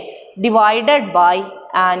investment divided by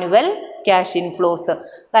annual cash inflows,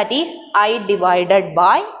 that is I divided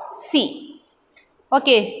by C.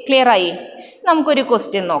 Okay, clear ആയി? നമുക്കൊരു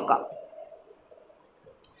ക്വസ്റ്റ്യൻ നോക്കാം.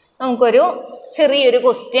 നമുക്കൊരു ചെറിയൊരു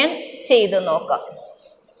ക്വസ്റ്റ്യൻ ചെയ്ത് നോക്കാം.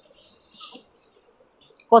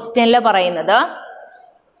 ക്വസ്റ്റ്യനിൽ പറയുന്നത്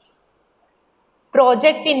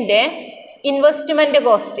പ്രോജക്റ്റിൻ്റെ investment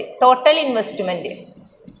cost, total investment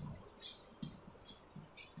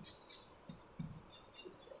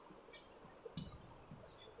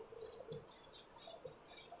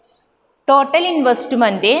total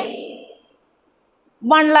investment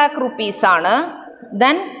 1 lakh rupees ആണ്.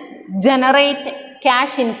 Then generate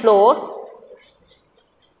cash inflows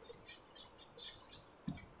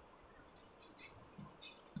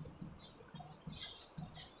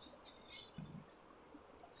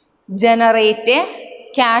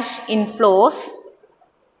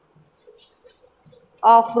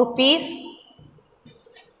of rupees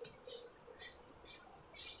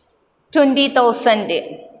 20,000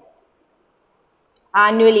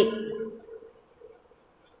 annually.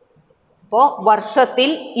 അപ്പോൾ വർഷത്തിൽ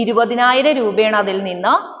 20,000 രൂപയാണ് അതിൽ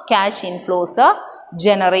നിന്ന് ക്യാഷ് ഇൻഫ്ലോസ്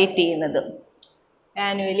ജനറേറ്റ് ചെയ്യുന്നത്.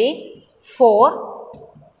 Annually four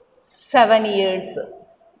 7 years.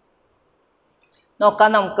 നോക്കാം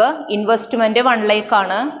നമുക്ക്. ഇൻവെസ്റ്റ്മെൻറ്റ് 1 lakh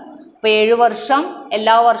ആണ്. അപ്പോൾ 7 വർഷം,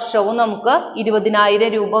 എല്ലാ വർഷവും നമുക്ക് 20,000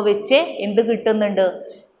 രൂപ വെച്ച് എന്ത് കിട്ടുന്നുണ്ട്?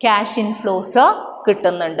 ക്യാഷ് ഇൻഫ്ലോസ്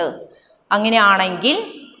കിട്ടുന്നുണ്ട്. അങ്ങനെയാണെങ്കിൽ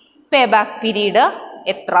പേ ബാക്ക് പീരീഡ്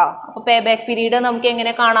എത്ര? അപ്പോൾ പേ ബാക്ക് പീരീഡ് നമുക്ക്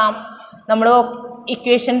എങ്ങനെ കാണാം? നമ്മൾ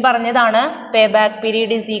ഇക്വേഷൻ പറഞ്ഞതാണ്. Pay back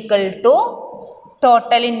period is equal to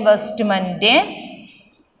total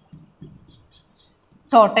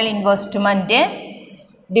investment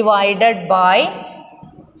divided by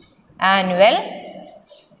annual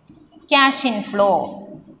cash inflow.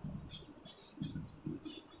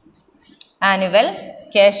 Annual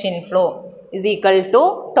cash inflow is equal to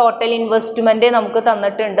total investment നമുക്ക്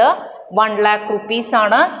തന്നിട്ടുണ്ട്. 1 lakh rupees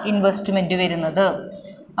ആണ് ഇൻവെസ്റ്റ്മെൻറ്റ് വരുന്നത്.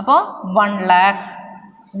 അപ്പോൾ 1 lakh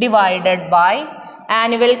divided by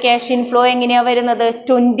annual cash inflow എങ്ങനെയാണ് വരുന്നത്?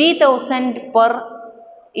 20,000 per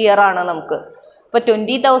year ആണ് നമുക്ക്. അപ്പോൾ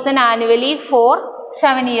 20,000 ആനുവലി ഫോർ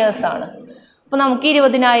 7 years ആണ്. അപ്പോൾ നമുക്ക്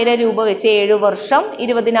 20,000 രൂപ വെച്ച് 7 വർഷം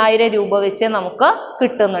 20,000 രൂപ വെച്ച് നമുക്ക്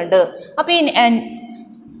കിട്ടുന്നുണ്ട്. അപ്പോൾ ഈ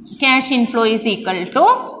cash inflow is equal to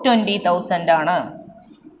 20,000 ആണ്.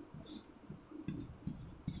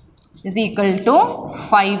 Is equal to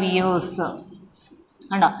 5 years.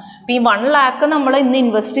 ആണോ? അപ്പോൾ ഈ 1 lakh നമ്മൾ ഇന്ന്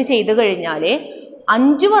ഇൻവെസ്റ്റ് ചെയ്ത് കഴിഞ്ഞാൽ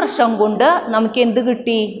 5 വർഷം കൊണ്ട് നമുക്ക് എന്ത്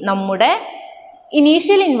കിട്ടി? നമ്മുടെ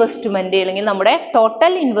ഇനീഷ്യൽ ഇൻവെസ്റ്റ്മെൻറ്റ് അല്ലെങ്കിൽ നമ്മുടെ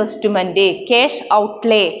ടോട്ടൽ ഇൻവെസ്റ്റ്മെൻറ്റ് ക്യാഷ്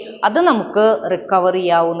ഔട്ട്ലേ അത് നമുക്ക് റിക്കവർ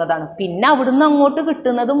ചെയ്യാവുന്നതാണ്. പിന്നെ അവിടുന്ന് അങ്ങോട്ട്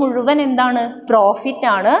കിട്ടുന്നത് മുഴുവൻ എന്താണ്? പ്രോഫിറ്റ്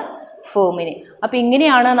ആണ് ഫേമിന്. അപ്പോൾ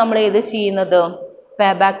ഇങ്ങനെയാണ് നമ്മൾ ഏത് ചെയ്യുന്നത്?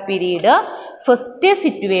 പേ ബാക്ക് പീരീഡ് ഫസ്റ്റ്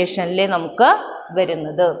സിറ്റുവേഷനിൽ നമുക്ക്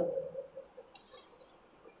വരുന്നത്.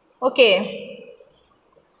 ഓക്കെ,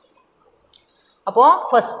 അപ്പോൾ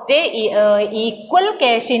ഫസ്റ്റ് ഈക്വൽ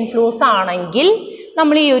ക്യാഷ് ഇൻഫ്ലോസ് ആണെങ്കിൽ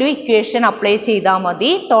നമ്മൾ ഈ ഒരു ഇക്വേഷൻ അപ്ലൈ ചെയ്താൽ മതി.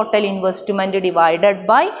 Total investment divided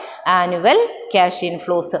by annual cash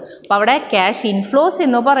inflows. അപ്പോൾ അവിടെ ക്യാഷ് ഇൻഫ്ലോസ്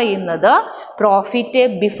എന്ന് പറയുന്നത് profit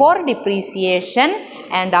before depreciation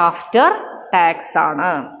and after tax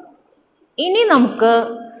ആണ്. ഇനി നമുക്ക്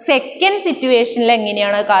സെക്കൻഡ് സിറ്റുവേഷനിൽ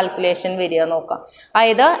എങ്ങനെയാണ് കാൽക്കുലേഷൻ വരിക നോക്കാം.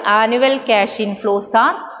 അതായത് annual cash inflows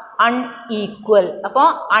R unequal. അപ്പോൾ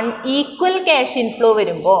അൺഈക്വൽ ക്യാഷ് ഇൻഫ്ലോ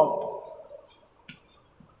വരുമ്പോൾ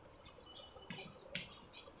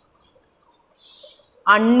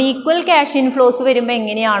അൺഈക്വൽ ക്യാഷ് ഇൻഫ്ലോസ് വരുമ്പോൾ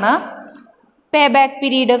എങ്ങനെയാണ്? പേ ബാക്ക്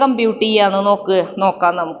പീരീഡ് കമ്പ്യൂട്ട് ചെയ്യാമെന്ന്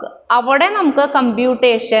നോക്കാം നമുക്ക്. അവിടെ നമുക്ക്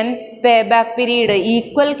computation pay back period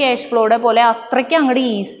equal cash ഫ്ലോയുടെ പോലെ അത്രയ്ക്ക് അങ്ങോട്ട്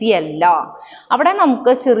ഈസി അല്ല. അവിടെ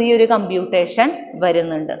നമുക്ക് ചെറിയൊരു കമ്പ്യൂട്ടേഷൻ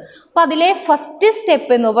വരുന്നുണ്ട്. അപ്പം അതിലെ ഫസ്റ്റ്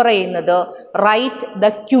സ്റ്റെപ്പ് എന്ന് പറയുന്നത് write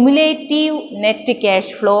the cumulative net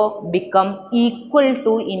cash flow become equal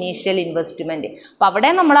to initial investment. അപ്പം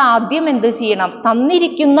അവിടെ നമ്മൾ ആദ്യം എന്ത് ചെയ്യണം?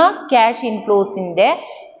 തന്നിരിക്കുന്ന ക്യാഷ് ഇൻഫ്ലോസിൻ്റെ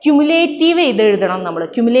ക്യുമുലേറ്റീവ് എഴുതണം. നമ്മൾ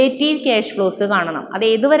ക്യുമുലേറ്റീവ് ക്യാഷ് ഫ്ലോസ് കാണണം. അത്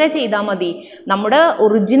ഏതുവരെ ചെയ്താൽ മതി? നമ്മുടെ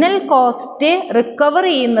ഒറിജിനൽ കോസ്റ്റ് റിക്കവർ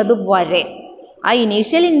ചെയ്യുന്നത് വരെ, ആ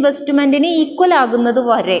ഇനീഷ്യൽ ഇൻവെസ്റ്റ്മെൻറ്റിന് ഈക്വൽ ആകുന്നത്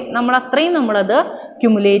വരെ നമ്മളത്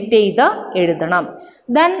ക്യുമുലേറ്റ് ചെയ്ത് എഴുതണം.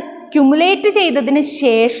 ദെൻ ക്യുമുലേറ്റ് ചെയ്തതിന്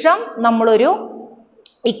ശേഷം നമ്മളൊരു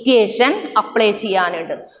ഇക്വേഷൻ അപ്ലൈ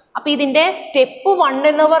ചെയ്യാനുണ്ട്. അപ്പം ഇതിൻ്റെ സ്റ്റെപ്പ് 1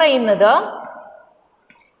 എന്ന് പറയുന്നത്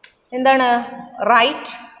എന്താണ്? റൈറ്റ്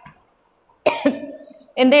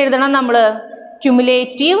എന്ത് എഴുതണം നമ്മൾ?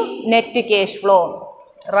 Cumulative net cash flow.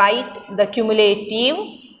 Write the cumulative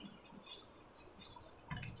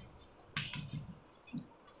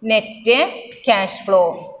net cash flow.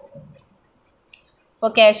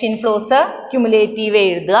 അപ്പോൾ ക്യാഷ് ഇൻഫ്ലോസ് ക്യുമുലേറ്റീവ്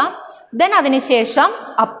എഴുതുക. ദെൻ അതിനുശേഷം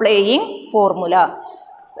അപ്ലൈയിങ് ഫോർമുല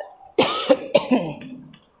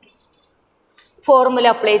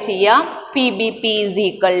അപ്ലൈ ചെയ്യുക. PBP is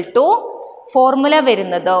equal to formula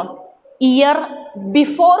വരുന്നത് year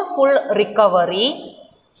before full recovery,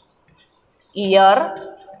 year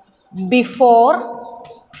before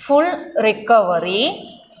full recovery,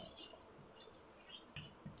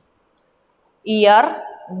 year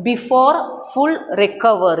before full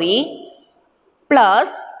recovery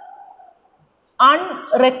plus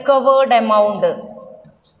unrecovered amount.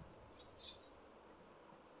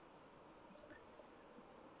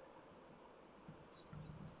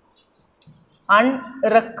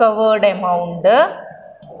 Unrecovered amount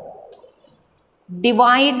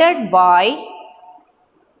divided by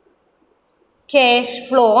cash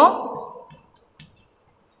flow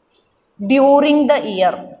during the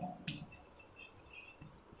year.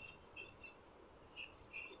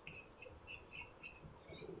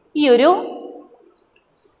 ഈ ഒരു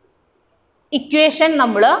equation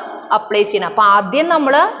നമ്മൾ apply ചെയ്യണം. അപ്പോൾ ആദ്യം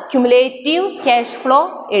നമ്മൾ cumulative cash flow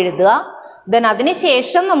എഴുതുക. Then അതിന്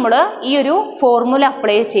ശേഷം നമ്മൾ ഈ ഒരു ഫോർമുല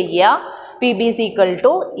അപ്ലൈ ചെയ്യുക. PB is equal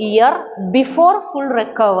to year before full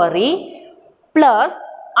recovery plus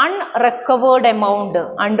unrecovered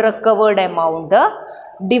amount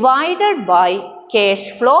divided by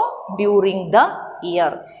cash flow during the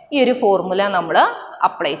year. ഈ ഒരു ഫോർമുല നമ്മൾ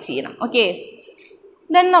അപ്ലൈ ചെയ്യണം. ഓക്കെ,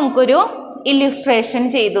 ദെൻ നമുക്കൊരു ഇല്ലുസ്ട്രേഷൻ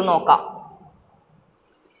ചെയ്ത് നോക്കാം.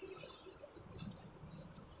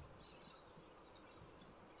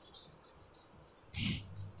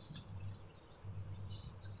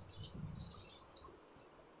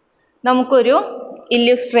 നമുക്കൊരു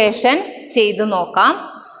ഇല്ലുസ്ട്രേഷൻ ചെയ്ത് നോക്കാം.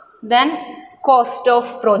 ദെൻ കോസ്റ്റ്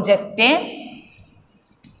ഓഫ് പ്രൊജക്റ്റ്,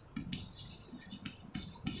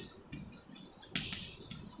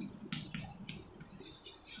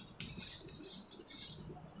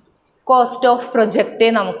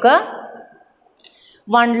 നമുക്ക്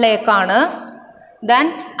 1 lakh ആണ്. Then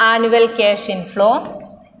annual cash inflow,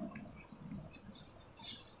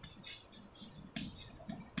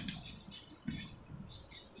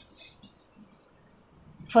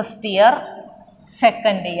 first year,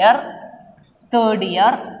 second year, third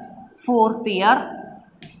year, fourth year,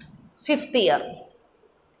 fifth year.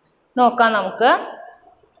 നോക്കാം നമുക്ക്.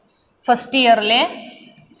 First ഇയറിലെ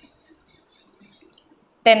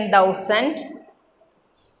 10,000,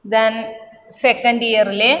 then second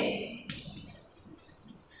ഇയറിലെ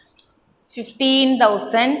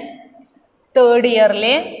 15,000, third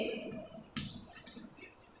ഇയറിലെ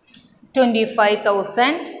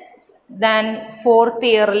 25,000, then fourth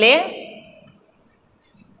yearലെ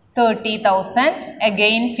 30,000,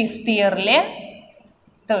 again fifth yearലെ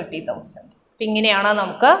 30,000. അപ്പം ഇങ്ങനെയാണ്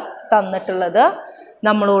നമുക്ക് തന്നിട്ടുള്ളത്.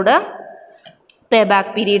 നമ്മളോട് പേ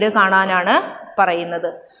ബാക്ക് പീരീഡ് കാണാനാണ്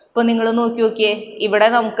പറയുന്നത്. അപ്പോൾ നിങ്ങൾ നോക്കിയേ, ഇവിടെ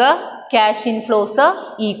നമുക്ക് ക്യാഷ് ഇൻഫ്ലോസ്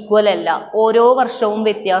ഈക്വൽ അല്ല, ഓരോ വർഷവും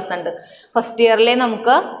വ്യത്യാസമുണ്ട്. ഫസ്റ്റ് ഇയറിലെ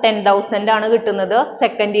നമുക്ക് 10,000 ആണ് കിട്ടുന്നത്,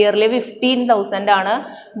 സെക്കൻഡ് ഇയറിലെ 15,000 ആണ്,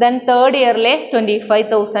 ദെൻ തേർഡ് ഇയറിലെ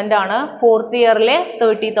 25,000 ആണ്, ഫോർത്ത് ഇയറിലെ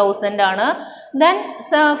 30,000 ആണ്, ദെൻ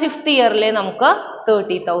ഫിഫ്ത്ത് ഇയറിലെ നമുക്ക്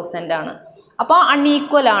 30,000 ആണ്. അപ്പോൾ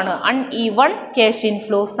അൺഈക്വൽ ആണ്, അൺഈവൺ ക്യാഷ്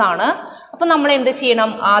ഇൻഫ്ലോസ് ആണ്. അപ്പോൾ നമ്മൾ എന്ത്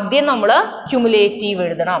ചെയ്യണം? ആദ്യം നമ്മൾ ക്യുമുലേറ്റീവ്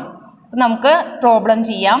എഴുതണം. അപ്പം നമുക്ക് പ്രോബ്ലം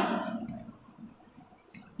ചെയ്യാം.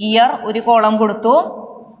 ഇയർ ഒരു കോളം കൊടുത്തു,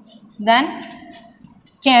 then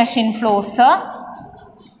cash inflows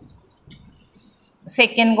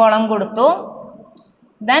second column കൊടുത്തു,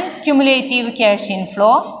 then cumulative cash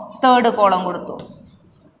inflow third column കൊടുത്തു.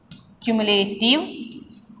 ക്യുമുലേറ്റീവ്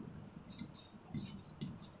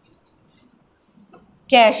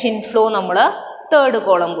ക്യാഷ് ഇൻഫ്ലോ നമ്മൾ തേർഡ്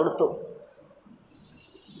കോളം കൊടുത്തു.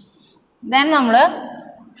 ദെൻ നമ്മൾ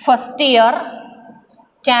ഫസ്റ്റ് ഇയർ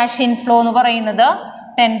ക്യാഷ് ഇൻഫ്ലോ എന്ന് പറയുന്നത്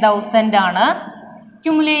 10,000 ആണ്.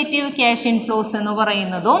 ക്യുമുലേറ്റീവ് ക്യാഷ് ഇൻഫ്ലോസ് എന്ന്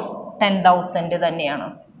പറയുന്നതും 10,000 തന്നെയാണ്.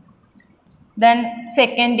 ദെൻ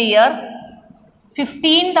സെക്കൻഡ് ഇയർ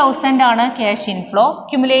 15,000 ആണ് ക്യാഷ് ഇൻഫ്ലോ.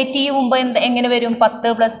 ക്യുമുലേറ്റീവ് മുമ്പ് എങ്ങനെ വരും? 10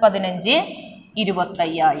 + 15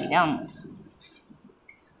 25,000.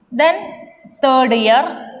 ദെൻ തേർഡ് ഇയർ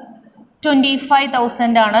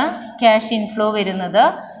 25,000 ആണ് ക്യാഷ് ഇൻഫ്ലോ വരുന്നത്.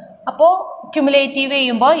 അപ്പോൾ ക്യുമുലേറ്റീവ്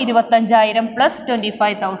ചെയ്യുമ്പോൾ 25,000 +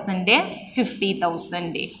 25,000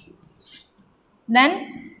 50,000. ദെൻ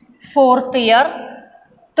ഫോർത്ത് ഇയർ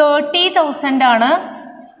 30,000 ആണ്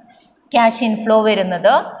ക്യാഷ് ഇൻഫ്ലോ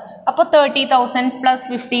വരുന്നത്. അപ്പോൾ 30,000 +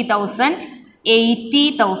 50,000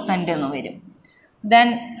 80,000 എന്ന് വരും. ദെൻ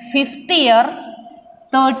ഫിഫ്ത്ത് ഇയർ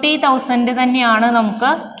 30,000 തന്നെയാണ് നമുക്ക്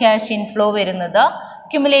ക്യാഷ് ഇൻഫ്ലോ വരുന്നത്.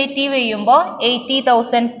 ക്യുമുലേറ്റീവ് ചെയ്യുമ്പോൾ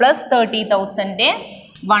 80,000 + 30,000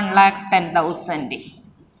 1,10,000.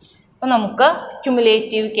 അപ്പോൾ നമുക്ക്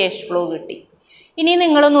ക്യുമുലേറ്റീവ് ക്യാഷ് ഫ്ലോ കിട്ടി. ഇനി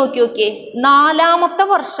നിങ്ങൾ നോക്കി നോക്കിയേ, നാലാമത്തെ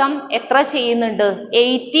വർഷം എത്ര ചെയ്യുന്നുണ്ട്?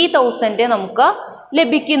 80,000 നമുക്ക്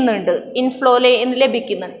ലഭിക്കുന്നുണ്ട്, ഇൻഫ്ലോ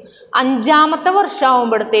ലഭിക്കുന്നുണ്ട്. അഞ്ചാമത്തെ വർഷം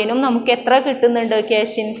ആകുമ്പോഴത്തേനും നമുക്ക് എത്ര കിട്ടുന്നുണ്ട്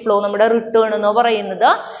ക്യാഷ് ഇൻഫ്ലോ? നമ്മുടെ റിട്ടേൺ എന്ന് പറയുന്നത്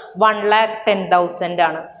 1,10,000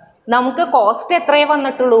 ആണ്. നമുക്ക് കോസ്റ്റ് എത്രയേ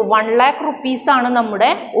വന്നിട്ടുള്ളൂ? 1,00,000 rupees ആണ് നമ്മുടെ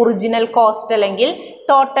ഒറിജിനൽ കോസ്റ്റ് അല്ലെങ്കിൽ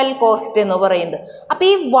ടോട്ടൽ കോസ്റ്റ് എന്ന് പറയുന്നത്. അപ്പം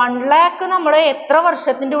ഈ 1,00,000 നമ്മൾ എത്ര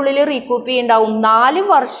വർഷത്തിൻ്റെ ഉള്ളിൽ റീകൂപ്പ് ചെയ്യുന്നുണ്ടാവും? 4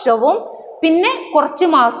 വർഷവും പിന്നെ കുറച്ച്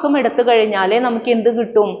മാസം എടുത്തു കഴിഞ്ഞാൽ നമുക്ക് എന്ത്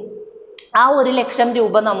കിട്ടും? ആ 1,00,000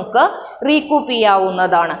 രൂപ നമുക്ക് റീകൂപ്പ്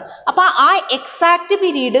ചെയ്യാവുന്നതാണ്. അപ്പോൾ ആ എക്സാക്റ്റ്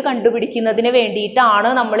പീരീഡ് കണ്ടുപിടിക്കുന്നതിന് വേണ്ടിയിട്ടാണ്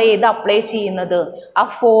നമ്മൾ ഏത് അപ്ലൈ ചെയ്യുന്നത്? ആ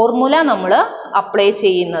ഫോർമുല നമ്മൾ അപ്ലൈ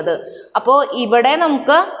ചെയ്യുന്നത്. അപ്പോൾ ഇവിടെ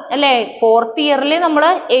നമുക്ക് അല്ലേ, ഫോർത്ത് ഇയറിൽ നമ്മൾ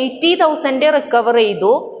 80,000 റിക്കവർ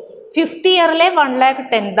ചെയ്തു. ഫിഫ്ത്ത് ഇയറിലെ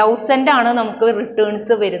 1,10,000 ആണ് നമുക്ക്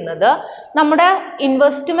റിട്ടേൺസ് വരുന്നത്. നമ്മുടെ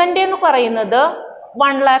ഇൻവെസ്റ്റ്മെൻ്റ് എന്ന് പറയുന്നത്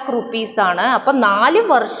 1,00,000 rupees ആണ്. അപ്പം 4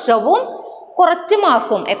 വർഷവും കുറച്ച്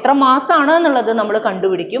മാസം, എത്ര മാസമാണ് എന്നുള്ളത് നമ്മൾ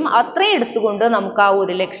കണ്ടുപിടിക്കും. അത്രയും എടുത്തുകൊണ്ട് നമുക്ക് ആ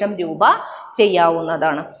 1,00,000 രൂപ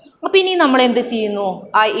ചെയ്യാവുന്നതാണ്. അപ്പം ഇനി നമ്മൾ എന്ത് ചെയ്യുന്നു?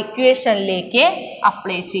 ആ ഇക്വേഷനിലേക്ക്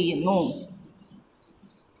അപ്ലൈ ചെയ്യുന്നു.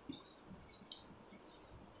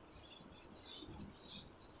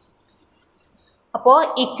 അപ്പോൾ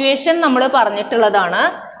ഇക്വേഷൻ നമ്മൾ പറഞ്ഞിട്ടുള്ളതാണ്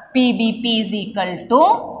PBP =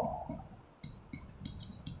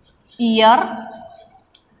 year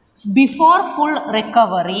before full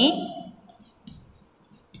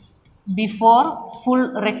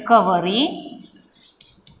recovery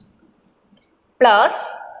plus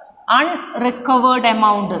unrecovered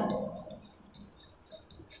amount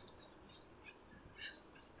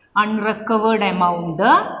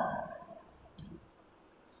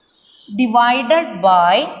divided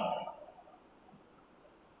by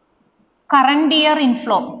current year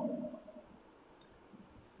inflow,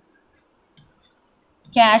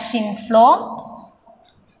 cash inflow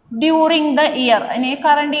during the year,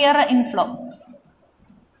 current year inflow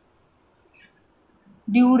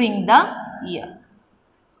during the year.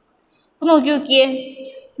 അപ്പോൾ നോക്കിയേ,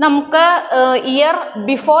 നമുക്ക് ഇയർ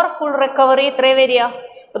ബിഫോർ ഫുൾ റിക്കവറി എത്ര വരിക?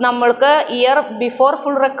 അപ്പം നമ്മൾക്ക് ഇയർ ബിഫോർ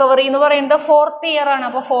ഫുൾ റിക്കവറി എന്ന് പറയുന്നത് fourth year ആണ്.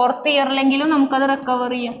 അപ്പോൾ ഫോർത്ത് ഇയറിലെങ്കിലും നമുക്കത്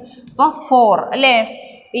റിക്കവർ ചെയ്യാം. അപ്പോൾ 4 അല്ലേ,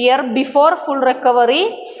 year before full recovery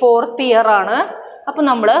fourth year ആണ്. അപ്പം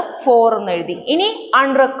നമ്മൾ 4 എന്ന് എഴുതി. ഇനി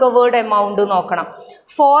അൺറിക്കവേർഡ് എമൗണ്ട് നോക്കണം.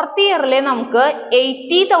 ഫോർത്ത് ഇയറിൽ നമുക്ക്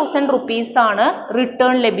 80,000 rupees ആണ്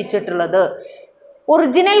റിട്ടേൺ ലഭിച്ചിട്ടുള്ളത്.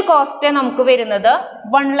 ഒറിജിനൽ കോസ്റ്റ് നമുക്ക് വരുന്നത്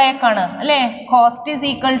 1,00,000 ആണ് അല്ലേ. കോസ്റ്റ്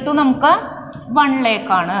 = നമുക്ക് 1,00,000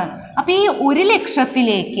 ആണ്. അപ്പം ഈ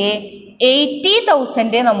 1,00,000ലേക്ക്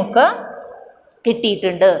 80,000 നമുക്ക്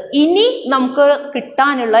കിട്ടിയിട്ടുണ്ട്. ഇനി നമുക്ക്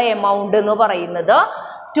കിട്ടാനുള്ള എമൗണ്ട് എന്ന് പറയുന്നത്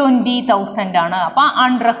 20,000 ആണ്. അപ്പം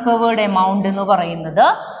അൺറിക്കവേർഡ് എമൗണ്ട് എന്ന് പറയുന്നത്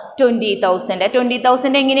 20,000.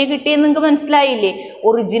 20,000 എങ്ങനെ കിട്ടിയെന്ന് നിങ്ങൾക്ക് മനസ്സിലായില്ലേ?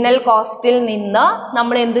 ഒറിജിനൽ കോസ്റ്റിൽ നിന്ന്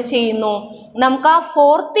നമ്മൾ എന്ത് ചെയ്യുന്നു? നമുക്ക് ആ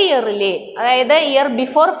ഫോർത്ത് ഇയറിലെ, അതായത് ഇയർ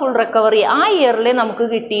ബിഫോർ ഫുൾ റിക്കവറി, ആ ഇയറിൽ നമുക്ക്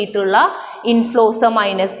കിട്ടിയിട്ടുള്ള ഇൻഫ്ലോസ്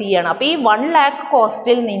മൈനസ് ചെയ്യണം. അപ്പോൾ ഈ 1,00,000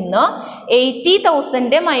 കോസ്റ്റിൽ നിന്ന്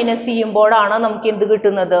 80,000 മൈനസ് ചെയ്യുമ്പോഴാണ് നമുക്ക് എന്ത്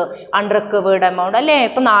കിട്ടുന്നത്? അൺറിക്കവേർഡ് എമൗണ്ട് അല്ലേ.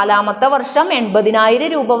 ഇപ്പം നാലാമത്തെ വർഷം 80,000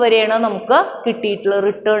 രൂപ വരെയാണ് നമുക്ക് കിട്ടിയിട്ടുള്ളത്,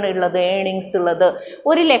 റിട്ടേൺ ഉള്ളത്, ഏണിങ്സ് ഉള്ളത്.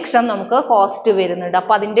 1,00,000 നമുക്ക് കോസ്റ്റ് വരുന്നുണ്ട്.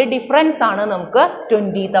 അപ്പോൾ അതിൻ്റെ ഡിഫറൻസ് ആണ് നമുക്ക്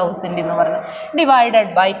 20,000 എന്ന് പറയുന്നത്.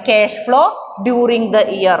 Divided by cash flow during the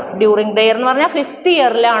year. During the year എന്ന് പറഞ്ഞാൽ ഫിഫ്ത്ത്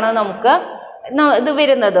ഇയറിലാണ് നമുക്ക് ഇത്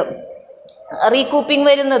വരുന്നത്, റീകൂപ്പിംഗ്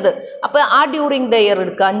വരുന്നത്. അപ്പോൾ ആ ഡ്യൂറിങ് ദ ഇയർ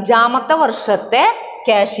എടുക്കുക. അഞ്ചാമത്തെ വർഷത്തെ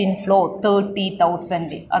ക്യാഷ് ഇൻഫ്ലോ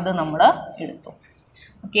 30,000 അത് നമ്മൾ എടുത്തു.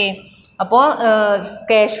 ഓക്കെ, അപ്പോൾ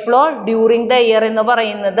cash flow during the year എന്ന്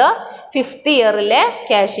പറയുന്നത് 5th ഇയറിലെ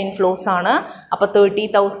ക്യാഷ് ഇൻഫ്ലോസ് ആണ്. അപ്പോൾ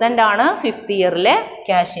 30,000 ആണ് 5th ഇയറിലെ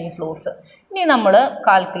ക്യാഷ് ഇൻഫ്ലോസ്. ഇനി നമ്മൾ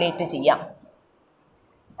കാൽക്കുലേറ്റ് ചെയ്യാം.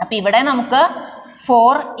 അപ്പം ഇവിടെ നമുക്ക്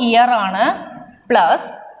 4 ഇയർ ആണ് പ്ലസ്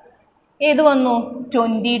ഏത് വന്നു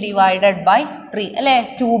 20 ഡിവൈഡഡ് ബൈ 3 അല്ലേ,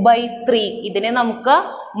 2/3. ഇതിനെ നമുക്ക്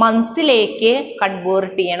മന്ത്സിലേക്ക്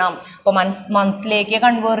കൺവേർട്ട് ചെയ്യണം. അപ്പോൾ മന്ത്സിലേക്ക്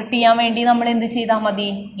കൺവേർട്ട് ചെയ്യാൻ വേണ്ടി നമ്മൾ എന്ത് ചെയ്താൽ മതി,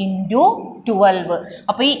 ഇൻറ്റു 12.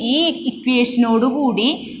 അപ്പോൾ ഈ ഇക്വേഷനോട് കൂടി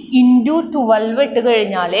ഇൻറ്റു 12 ഇട്ട്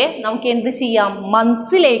കഴിഞ്ഞാൽ നമുക്ക് എന്ത് ചെയ്യാം,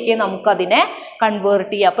 മന്ത്സിലേക്ക് നമുക്കതിനെ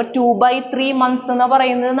കൺവേർട്ട് ചെയ്യാം. അപ്പോൾ 2/3 മന്ത്സ് എന്ന്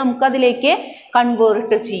പറയുന്നത് നമുക്കതിലേക്ക്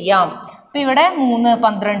കൺവേർട്ട് ചെയ്യാം. അപ്പോൾ ഇവിടെ 3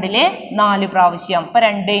 12 4 പ്രാവശ്യം. അപ്പോൾ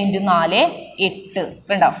 2 × 4 8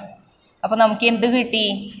 കണ്ടോ. അപ്പോൾ നമുക്ക് എന്ത് കിട്ടി,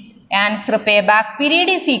 answer pay back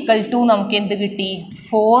period is equal to നമുക്ക് എന്ത് കിട്ടി,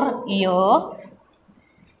 4 years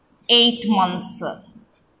 8 months.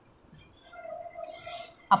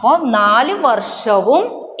 അപ്പോൾ 4 വർഷവും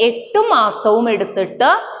 8 മാസവും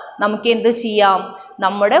എടുത്തിട്ട് നമുക്ക് എന്ത് ചെയ്യാം,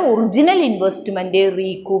 നമ്മുടെ ഒറിജിനൽ ഇൻവെസ്റ്റ്മെൻറ്റ്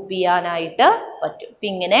റീകൂപ്പ് ചെയ്യാനായിട്ട് പറ്റും. അപ്പം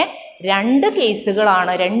ഇങ്ങനെ 2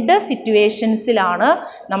 കേസുകളാണ്, 2 സിറ്റുവേഷൻസിലാണ്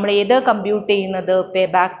നമ്മൾ ഏത് കമ്പ്യൂട്ട് ചെയ്യുന്നത്, പേ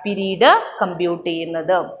ബാക്ക് പീരീഡ് കമ്പ്യൂട്ട്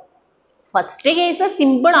ചെയ്യുന്നത്. ഫസ്റ്റ് കേസ്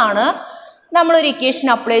സിമ്പിളാണ്, നമ്മളൊരു ഇക്വേഷൻ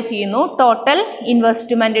അപ്ലൈ ചെയ്യുന്നു, total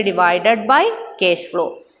investment divided by cash flow.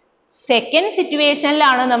 Second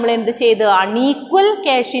സിറ്റുവേഷനിലാണ് നമ്മൾ എന്ത് ചെയ്ത്, അൺഈക്വൽ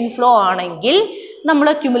ക്യാഷ് ഇൻഫ്ലോ ആണെങ്കിൽ നമ്മൾ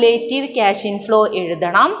ക്യുമുലേറ്റീവ് ക്യാഷ് ഇൻഫ്ലോ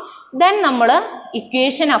എഴുതണം. ദെൻ നമ്മൾ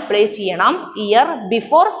ഇക്വേഷൻ അപ്ലൈ ചെയ്യണം, year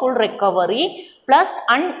before full recovery plus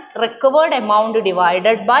unrecovered amount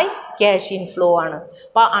divided by cash inflow ആണ്.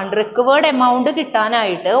 അപ്പോൾ അൺറിക്കവേർഡ് എമൗണ്ട്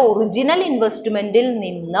കിട്ടാനായിട്ട് ഒറിജിനൽ ഇൻവെസ്റ്റ്മെൻറ്റിൽ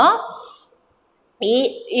നിന്ന് ഈ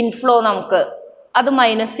ഇൻഫ്ലോ നമുക്ക് അത്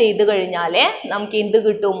മൈനസ് ചെയ്ത് കഴിഞ്ഞാൽ നമുക്ക് എന്ത്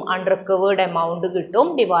കിട്ടും, അൺറിക്കവേർഡ് എമൗണ്ട് കിട്ടും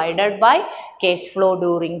divided by cash flow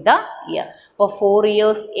during the year. അപ്പോൾ 4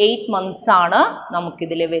 years 8 months ആണ്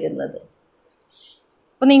നമുക്കിതിൽ വരുന്നത്.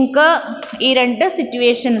 അപ്പോൾ നിങ്ങൾക്ക് ഈ 2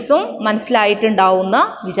 സിറ്റുവേഷൻസും മനസ്സിലായിട്ടുണ്ടാവുമെന്ന്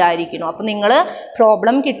വിചാരിക്കുന്നു. അപ്പോൾ നിങ്ങൾ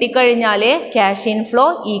പ്രോബ്ലം കിട്ടിക്കഴിഞ്ഞാൽ ക്യാഷ് ഇൻഫ്ലോ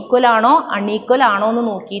ഈക്വൽ ആണോ അൺഈക്വൽ ആണോ എന്ന്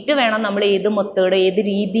നോക്കിയിട്ട് വേണം നമ്മൾ ഏത് മെത്തേഡ് ഏത്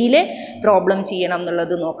രീതിയിൽ പ്രോബ്ലം ചെയ്യണം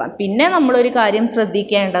എന്നുള്ളത് നോക്കാം. പിന്നെ നമ്മളൊരു കാര്യം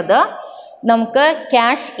ശ്രദ്ധിക്കേണ്ടത്, നമുക്ക്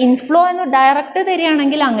ക്യാഷ് ഇൻഫ്ലോ എന്ന് ഡയറക്റ്റ്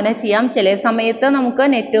തരികയാണെങ്കിൽ അങ്ങനെ ചെയ്യാം. ചില സമയത്ത് നമുക്ക്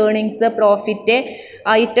നെറ്റ് ഏർണിങ്സ് പ്രോഫിറ്റ്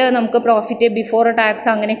ആയിട്ട് നമുക്ക് പ്രോഫിറ്റ് ബിഫോർ ടാക്സ്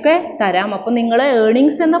അങ്ങനെയൊക്കെ തരാം. അപ്പോൾ നിങ്ങൾ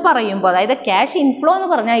ഏർണിങ്സ് എന്ന് പറയുമ്പോൾ, അതായത് ക്യാഷ് ഇൻഫ്ലോ എന്ന്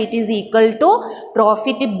പറഞ്ഞാൽ it is equal to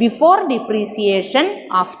profit before depreciation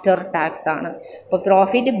after tax ആണ്. അപ്പോൾ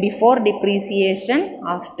profit before depreciation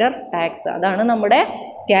after tax, അതാണ് നമ്മുടെ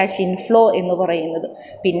ക്യാഷ് ഇൻഫ്ലോ എന്ന് പറയുന്നത്.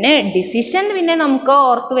 പിന്നെ ഡിസിഷൻ പിന്നെ നമുക്ക്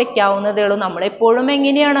ഓർത്ത് വെക്കാവുന്നതേ ഉള്ളൂ. നമ്മളെപ്പോഴും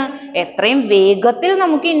എങ്ങനെയാണ്, എത്രയും വേഗത്തിൽ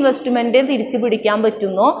നമുക്ക് ഇൻവെസ്റ്റ്മെൻറ്റ് തിരിച്ചു പിടിക്കാൻ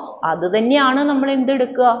പറ്റുന്നോ അത് തന്നെയാണ് നമ്മൾ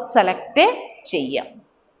എന്തെടുക്കുക, സെലക്ട് ചെയ്യുക.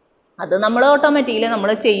 അത് നമ്മൾ ഓട്ടോമാറ്റിക്കലി നമ്മൾ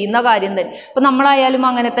ചെയ്യുന്ന കാര്യം തന്നെ. ഇപ്പോൾ നമ്മളായാലും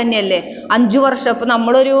അങ്ങനെ തന്നെയല്ലേ, 5 വർഷം ഇപ്പോൾ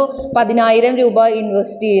നമ്മളൊരു 10,000 രൂപ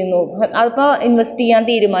ഇൻവെസ്റ്റ് ചെയ്യുന്നു. അപ്പോൾ ഇൻവെസ്റ്റ് ചെയ്യാൻ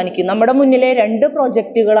തീരുമാനിക്കും. നമ്മുടെ മുന്നിലെ 2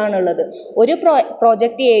 പ്രോജക്റ്റുകളാണുള്ളത്, ഒരു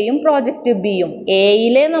പ്രോജക്റ്റ് എയും പ്രോജക്റ്റ് ബിയും.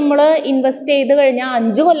 എയിൽ നമ്മൾ ഇൻവെസ്റ്റ് ചെയ്ത് കഴിഞ്ഞാൽ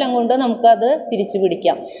 5 കൊല്ലം കൊണ്ട് നമുക്കത് തിരിച്ചു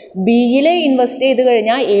പിടിക്കാം. ബിയിൽ ഇൻവെസ്റ്റ് ചെയ്ത്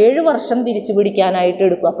കഴിഞ്ഞാൽ 7 വർഷം തിരിച്ചു പിടിക്കാനായിട്ട്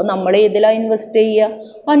എടുക്കും. അപ്പോൾ നമ്മൾ ഏതിലാണ് ഇൻവെസ്റ്റ് ചെയ്യുക,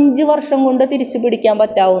 5 വർഷം കൊണ്ട് തിരിച്ചു പിടിക്കാൻ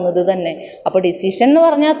പറ്റാവുന്നത് തന്നെ. അപ്പോൾ ഡിസിഷൻ എന്ന്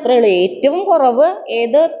പറഞ്ഞാൽ അത്രയേ ഉള്ളൂ. ഏറ്റവും കുറവ്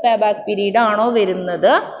ഏത് പേ ബാക്ക് പീരീഡ് ആണോ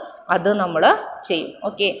വരുന്നത് അത് നമ്മൾ ചെയ്യും.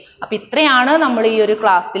 ഓക്കെ, അപ്പോൾ ഇത്രയാണ് നമ്മൾ ഈ ഒരു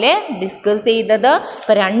ക്ലാസ്സിൽ ഡിസ്കസ് ചെയ്തത്.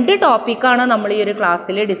 ഇപ്പോൾ 2 ടോപ്പിക്കാണ് നമ്മൾ ഈ ഒരു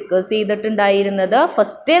ക്ലാസ്സിൽ ഡിസ്കസ് ചെയ്തിട്ടുണ്ടായിരുന്നത്.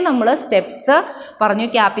 ഫസ്റ്റ് നമ്മൾ സ്റ്റെപ്സ് പറഞ്ഞു,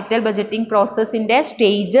 ക്യാപിറ്റൽ ബഡ്ജറ്റിംഗ് പ്രോസസ്സിൻ്റെ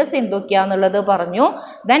സ്റ്റേജസ് എന്തൊക്കെയാണെന്നുള്ളത് പറഞ്ഞു.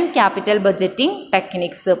 ദെൻ ക്യാപിറ്റൽ ബഡ്ജറ്റിംഗ്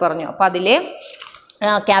ടെക്നിക്സ് പറഞ്ഞു. അപ്പോൾ അതിൽ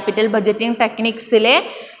ക്യാപിറ്റൽ ബഡ്ജറ്റിംഗ് ടെക്നിക്സിലെ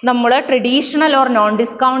നമ്മൾ traditional or non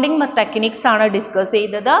discounting techniques ആണ് ഡിസ്കസ്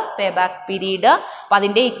ചെയ്തത്. പേ ബാക്ക് പീരീഡ്, അപ്പോൾ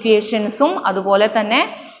അതിൻ്റെ ഇക്വേഷൻസും അതുപോലെ തന്നെ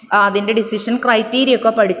അതിൻ്റെ ഡിസിഷൻ ക്രൈറ്റീരിയ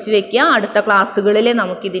ഒക്കെ പഠിച്ചു വയ്ക്കുക. അടുത്ത ക്ലാസ്സുകളിൽ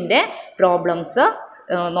നമുക്കിതിൻ്റെ പ്രോബ്ലംസ്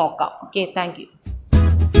നോക്കാം. Okay, thank you.